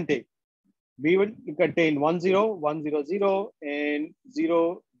B contain? B will contain 1, 0, 1, 0, 0 and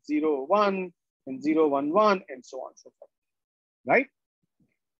 0, 0, 1 and 0, 1, 1 and so on and so forth, right?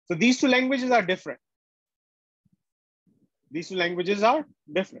 So these two languages are different. These two languages are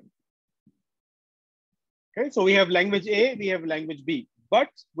different. Okay, so we have language A, we have language B, but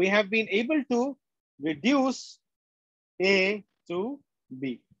we have been able to reduce A to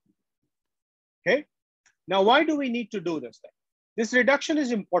B. Okay, now why do we need to do this thing? This reduction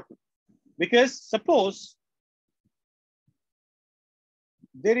is important because suppose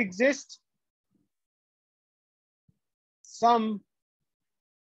there exists some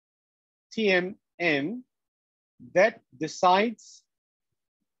TMM that decides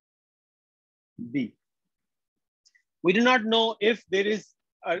B. We do not know if there is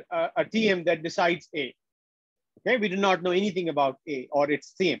a TM that decides A. Okay, we do not know anything about A or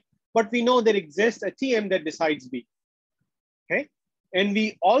its TM, but we know there exists a TM that decides B. Okay, and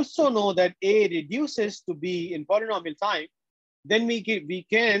we also know that A reduces to B in polynomial time. Then we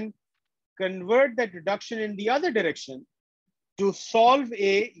can convert that reduction in the other direction to solve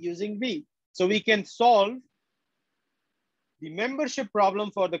A using B. So we can solve the membership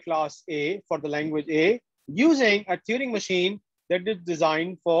problem for the class A, for the language A, using a Turing machine that is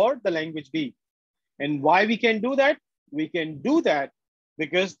designed for the language B. And why we can do that? We can do that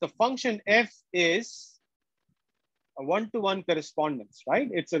because the function f is a one-to-one correspondence, right?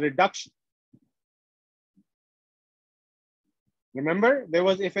 It's a reduction. Remember, there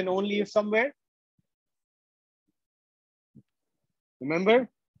was if and only if somewhere. Remember,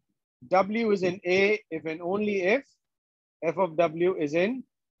 W is in A if and only if f of W is in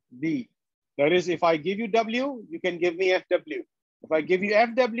B. That is, if I give you W, you can give me FW. If I give you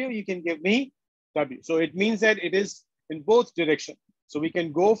FW, you can give me W. So it means that it is in both directions. So we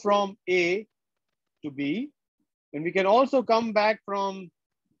can go from A to B, and we can also come back from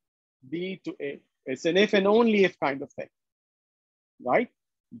B to A. It's an if and only if kind of thing, right?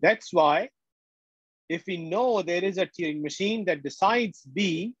 That's why if we know there is a Turing machine that decides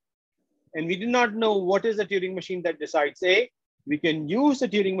B, and we do not know what is a Turing machine that decides A, we can use the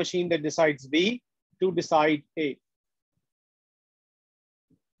Turing machine that decides B to decide A.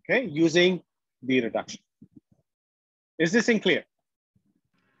 Okay, using the reduction. Is this in clear?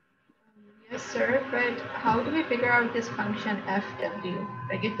 Yes, sir, but how do we figure out this function fw?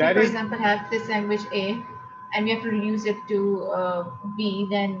 Like if we, That for is, example, have this language A and we have to reduce it to B,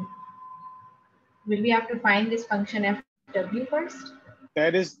 then will we have to find this function fw first?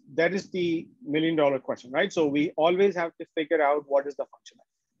 that is the million-dollar question, right? So we always have to figure out what is the function f.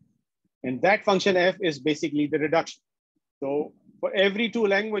 And that function f is basically the reduction. So for every two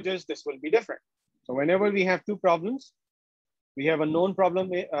languages, this will be different. So whenever we have two problems, we have a known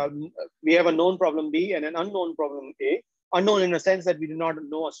problem A, we have a known problem B and an unknown problem A. Unknown in a sense that we do not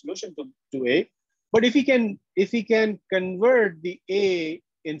know a solution to A. But if we can convert the A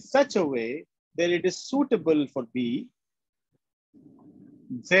in such a way that it is suitable for B,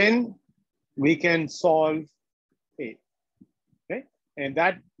 then we can solve A. Okay, and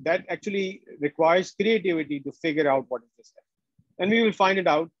that actually requires creativity to figure out what is this, and we will find it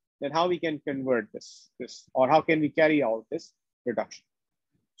out that how we can convert this or how can we carry out this reduction.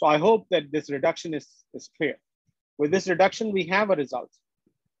 So I hope that this reduction is clear. With this reduction, we have a result.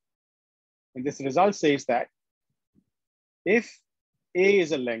 And this result says that if A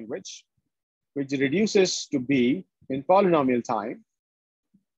is a language which reduces to B in polynomial time,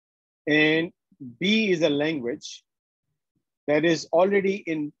 and B is a language that is already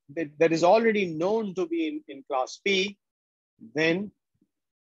known to be in class P, then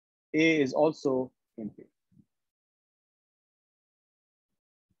A is also in P.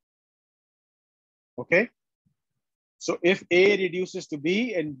 Okay. So if A reduces to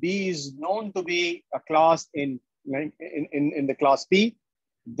B and B is known to be a class in the class P,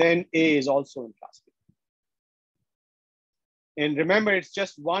 then A is also in class P. And remember, it's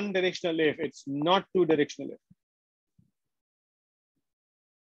just one directional if, it's not two directional if.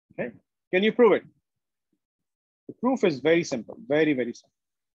 Okay. Can you prove it? The proof is very simple, very, very simple.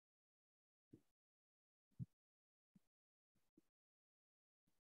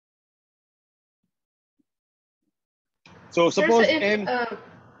 So suppose Sir, so if, M.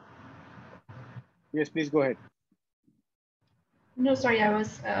 Yes, please go ahead. no, sorry, I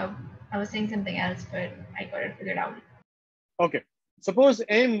was saying something else, but I got it figured out. Okay. Suppose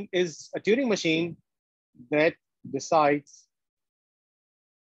M is a Turing machine that decides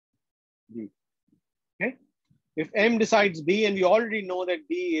B. Okay. If M decides B, and we already know that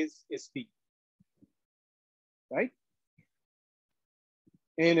B is P, right?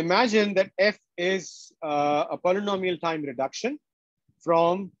 And imagine that F is a polynomial time reduction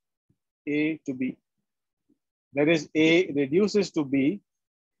from A to B. That is, A reduces to B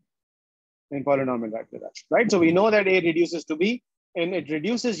in polynomial time reduction, right? So we know that A reduces to B, and it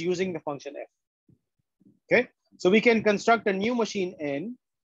reduces using the function F. Okay, so we can construct a new machine N,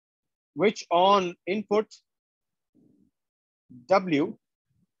 which on input W,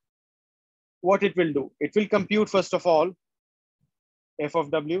 what it will do? It will compute, first of all, F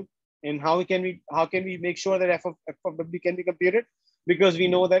of W. And how can we make sure that F of W can be computed? Because we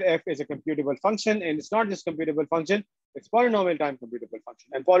know that F is a computable function, and it's not just computable function, it's polynomial time computable function.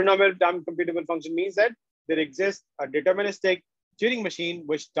 And polynomial time computable function means that there exists a deterministic Turing machine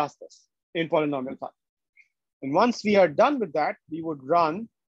which does this in polynomial time. And once we are done with that, we would run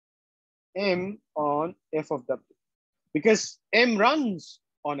M on F of W, because M runs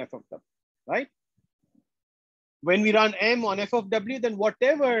on F of W, right? When we run M on F of W, then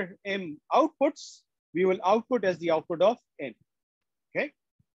whatever M outputs, we will output as the output of N. Okay.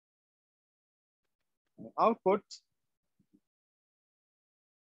 Output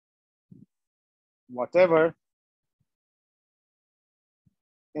whatever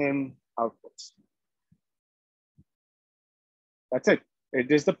M outputs. That's it. It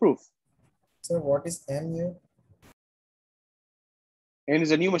is the proof. So what is M here? N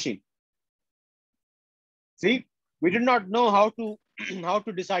is a new machine. See, we did not know how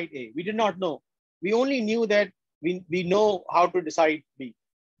to decide A. We did not know. We only knew that we know how to decide B.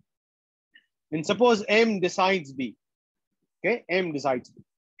 And suppose M decides B. Okay, M decides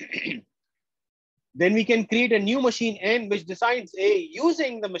B. Then we can create a new machine N which decides A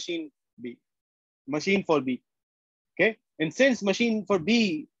using the machine B, machine for B. Okay, and since machine for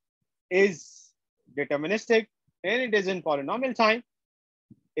B is deterministic and it is in polynomial time,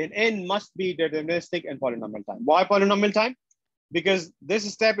 and N must be deterministic and polynomial time. Why polynomial time? Because this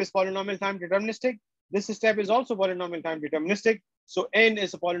step is polynomial time deterministic. This step is also polynomial time deterministic. So N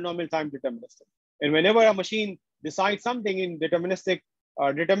is a polynomial time deterministic. And whenever a machine decides something in deterministic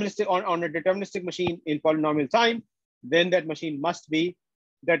on a deterministic machine in polynomial time, then that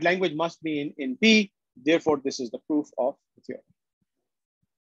language must be in P. Therefore, this is the proof of the theorem.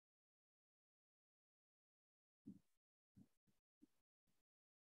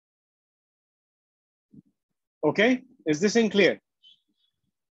 Okay, is this in clear?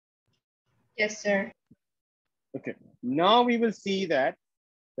 Yes, sir. Okay, now we will see that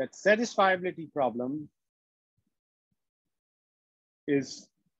satisfiability problem is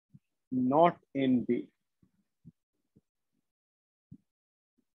not in B.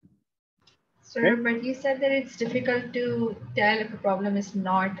 Sir, Okay. but you said that it's difficult to tell if a problem is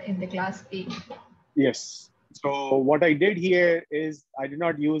not in the class P. Yes. So what I did here is I did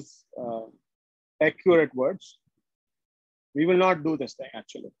not use accurate words. We will not do this thing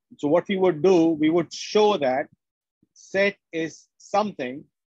actually. So what we would do, we would show that set is something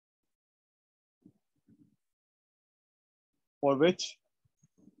for which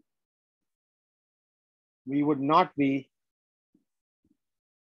we would not be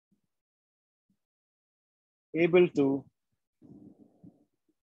able to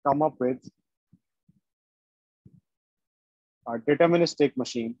come up with a deterministic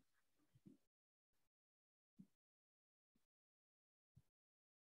machine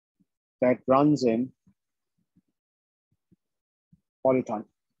that runs in polytime.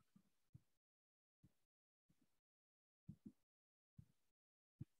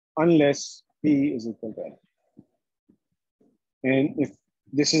 Unless P is equal to N. And if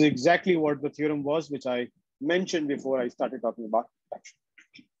this is exactly what the theorem was, which I mentioned before I started talking about action.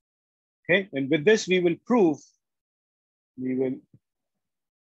 Okay, and with this we will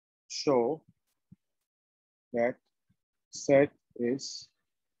show that set is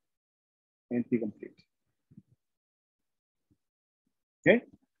NP complete. Okay.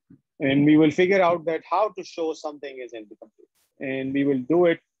 And we will figure out that how to show something is NP complete. And we will do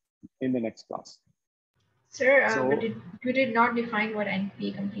it in the next class. Sir, So- but you did not define what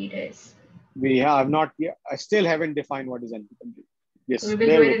NP complete is. We have not yet, I still haven't defined what is NP complete. Yes, So we will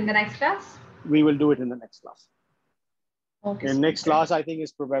bear do it with in the me. next class? We will do it in the next class. Okay. And next sir. class, I think,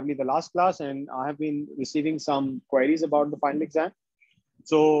 is probably the last class, and I have been receiving some queries about the final exam.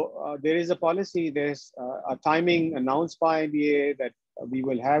 So there is a policy, there's a timing announced by IBA that we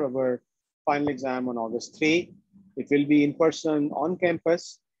will have our final exam on August 3. It will be in person on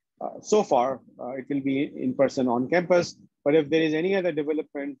campus. So far, it will be in person on campus. But if there is any other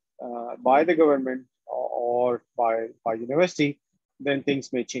development by the government or by university, then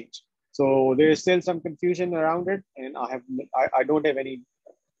things may change. So there is still some confusion around it, and I don't have any,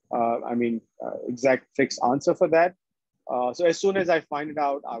 exact fixed answer for that. So as soon as I find it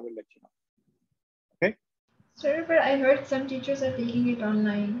out, I will let you know. Okay. Sir, but I heard some teachers are taking it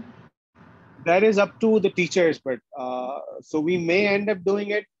online. That is up to the teachers, but so we may end up doing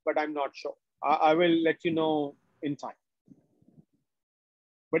it, but I'm not sure. I will let you know in time.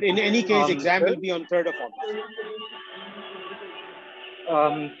 But in any case, exam will be on 3rd of August.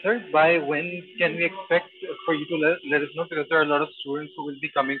 Sir, by when can we expect for you to let us know? Because there are a lot of students who will be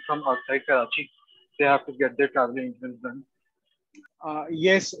coming from outside Karachi. They have to get their travel arrangements done.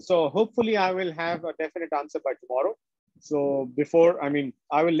 Yes, so hopefully I will have a definite answer by tomorrow. So before,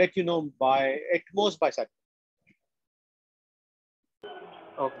 I will let you know by at most by Saturday.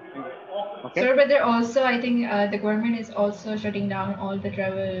 Okay, thank you. Okay. Sir, but they're also, I think the government is also shutting down all the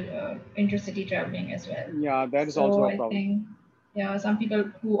travel, intercity traveling as well. Yeah, that is So also a I problem. think, yeah, some people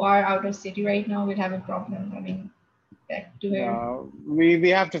who are out of city right now will have a problem coming back to here. We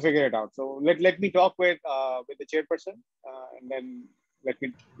have to figure it out. So let me talk with the chairperson, and then let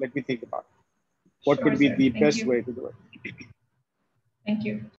me think about what Sure, could be sir. the Thank best you. way to do it. Thank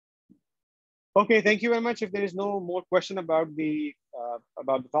you. Okay, thank you very much. If there is no more question about the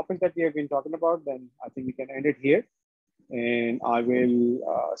topic that we have been talking about, then I think we can end it here, and I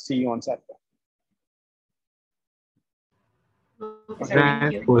will see you on Saturday. Okay, Okay. sir. I Thank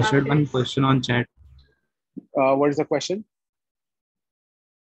have you. posted one Hafiz. question on chat. What is the question?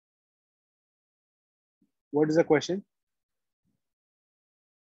 What is the question?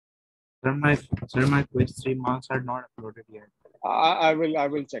 Sir, my quiz 3 marks are not uploaded yet. I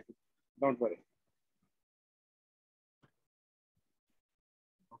will check it. Don't worry.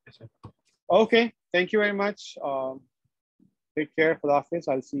 Okay, sir. Okay, thank you very much. Take care for the office.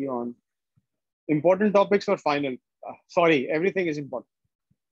 I'll see you on important topics for final. Sorry, everything is important.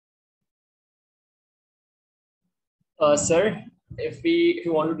 Sir, if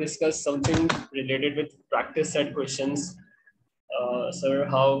you want to discuss something related with practice set questions, sir,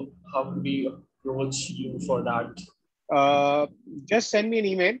 how could we approach you for that? Just send me an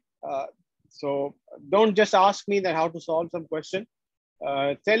email. So don't just ask me that how to solve some question.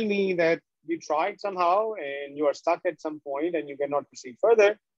 Tell me that you tried somehow and you are stuck at some point and you cannot proceed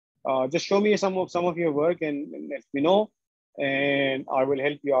further. Just show me some of your work and let me know, and I will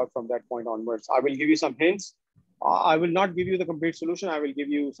help you out from that point onwards. I will give you some hints. I will not give you the complete solution. I will give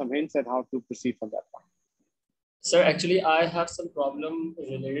you some hints at how to proceed from that point. Sir, actually, I have some problem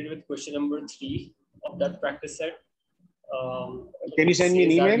related with question number 3 of that practice set. Can you send me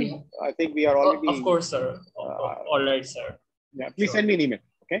an says that email? I think we are already. Of course, sir. All right, sir. Yeah, please Sure. send me an email.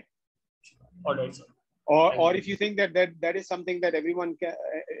 Okay. All right, sir. Or if you think that is something that everyone can,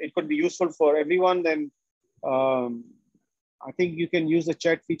 it could be useful for everyone, then I think you can use the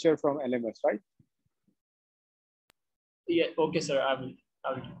chat feature from LMS, right? Yeah. Okay, sir. I will.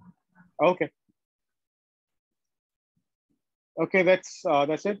 Okay. Okay,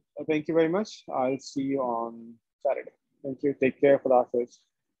 that's it. Thank you very much. I'll see you on Saturday. Thank you. Take care for the office.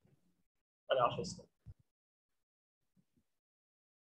 I'll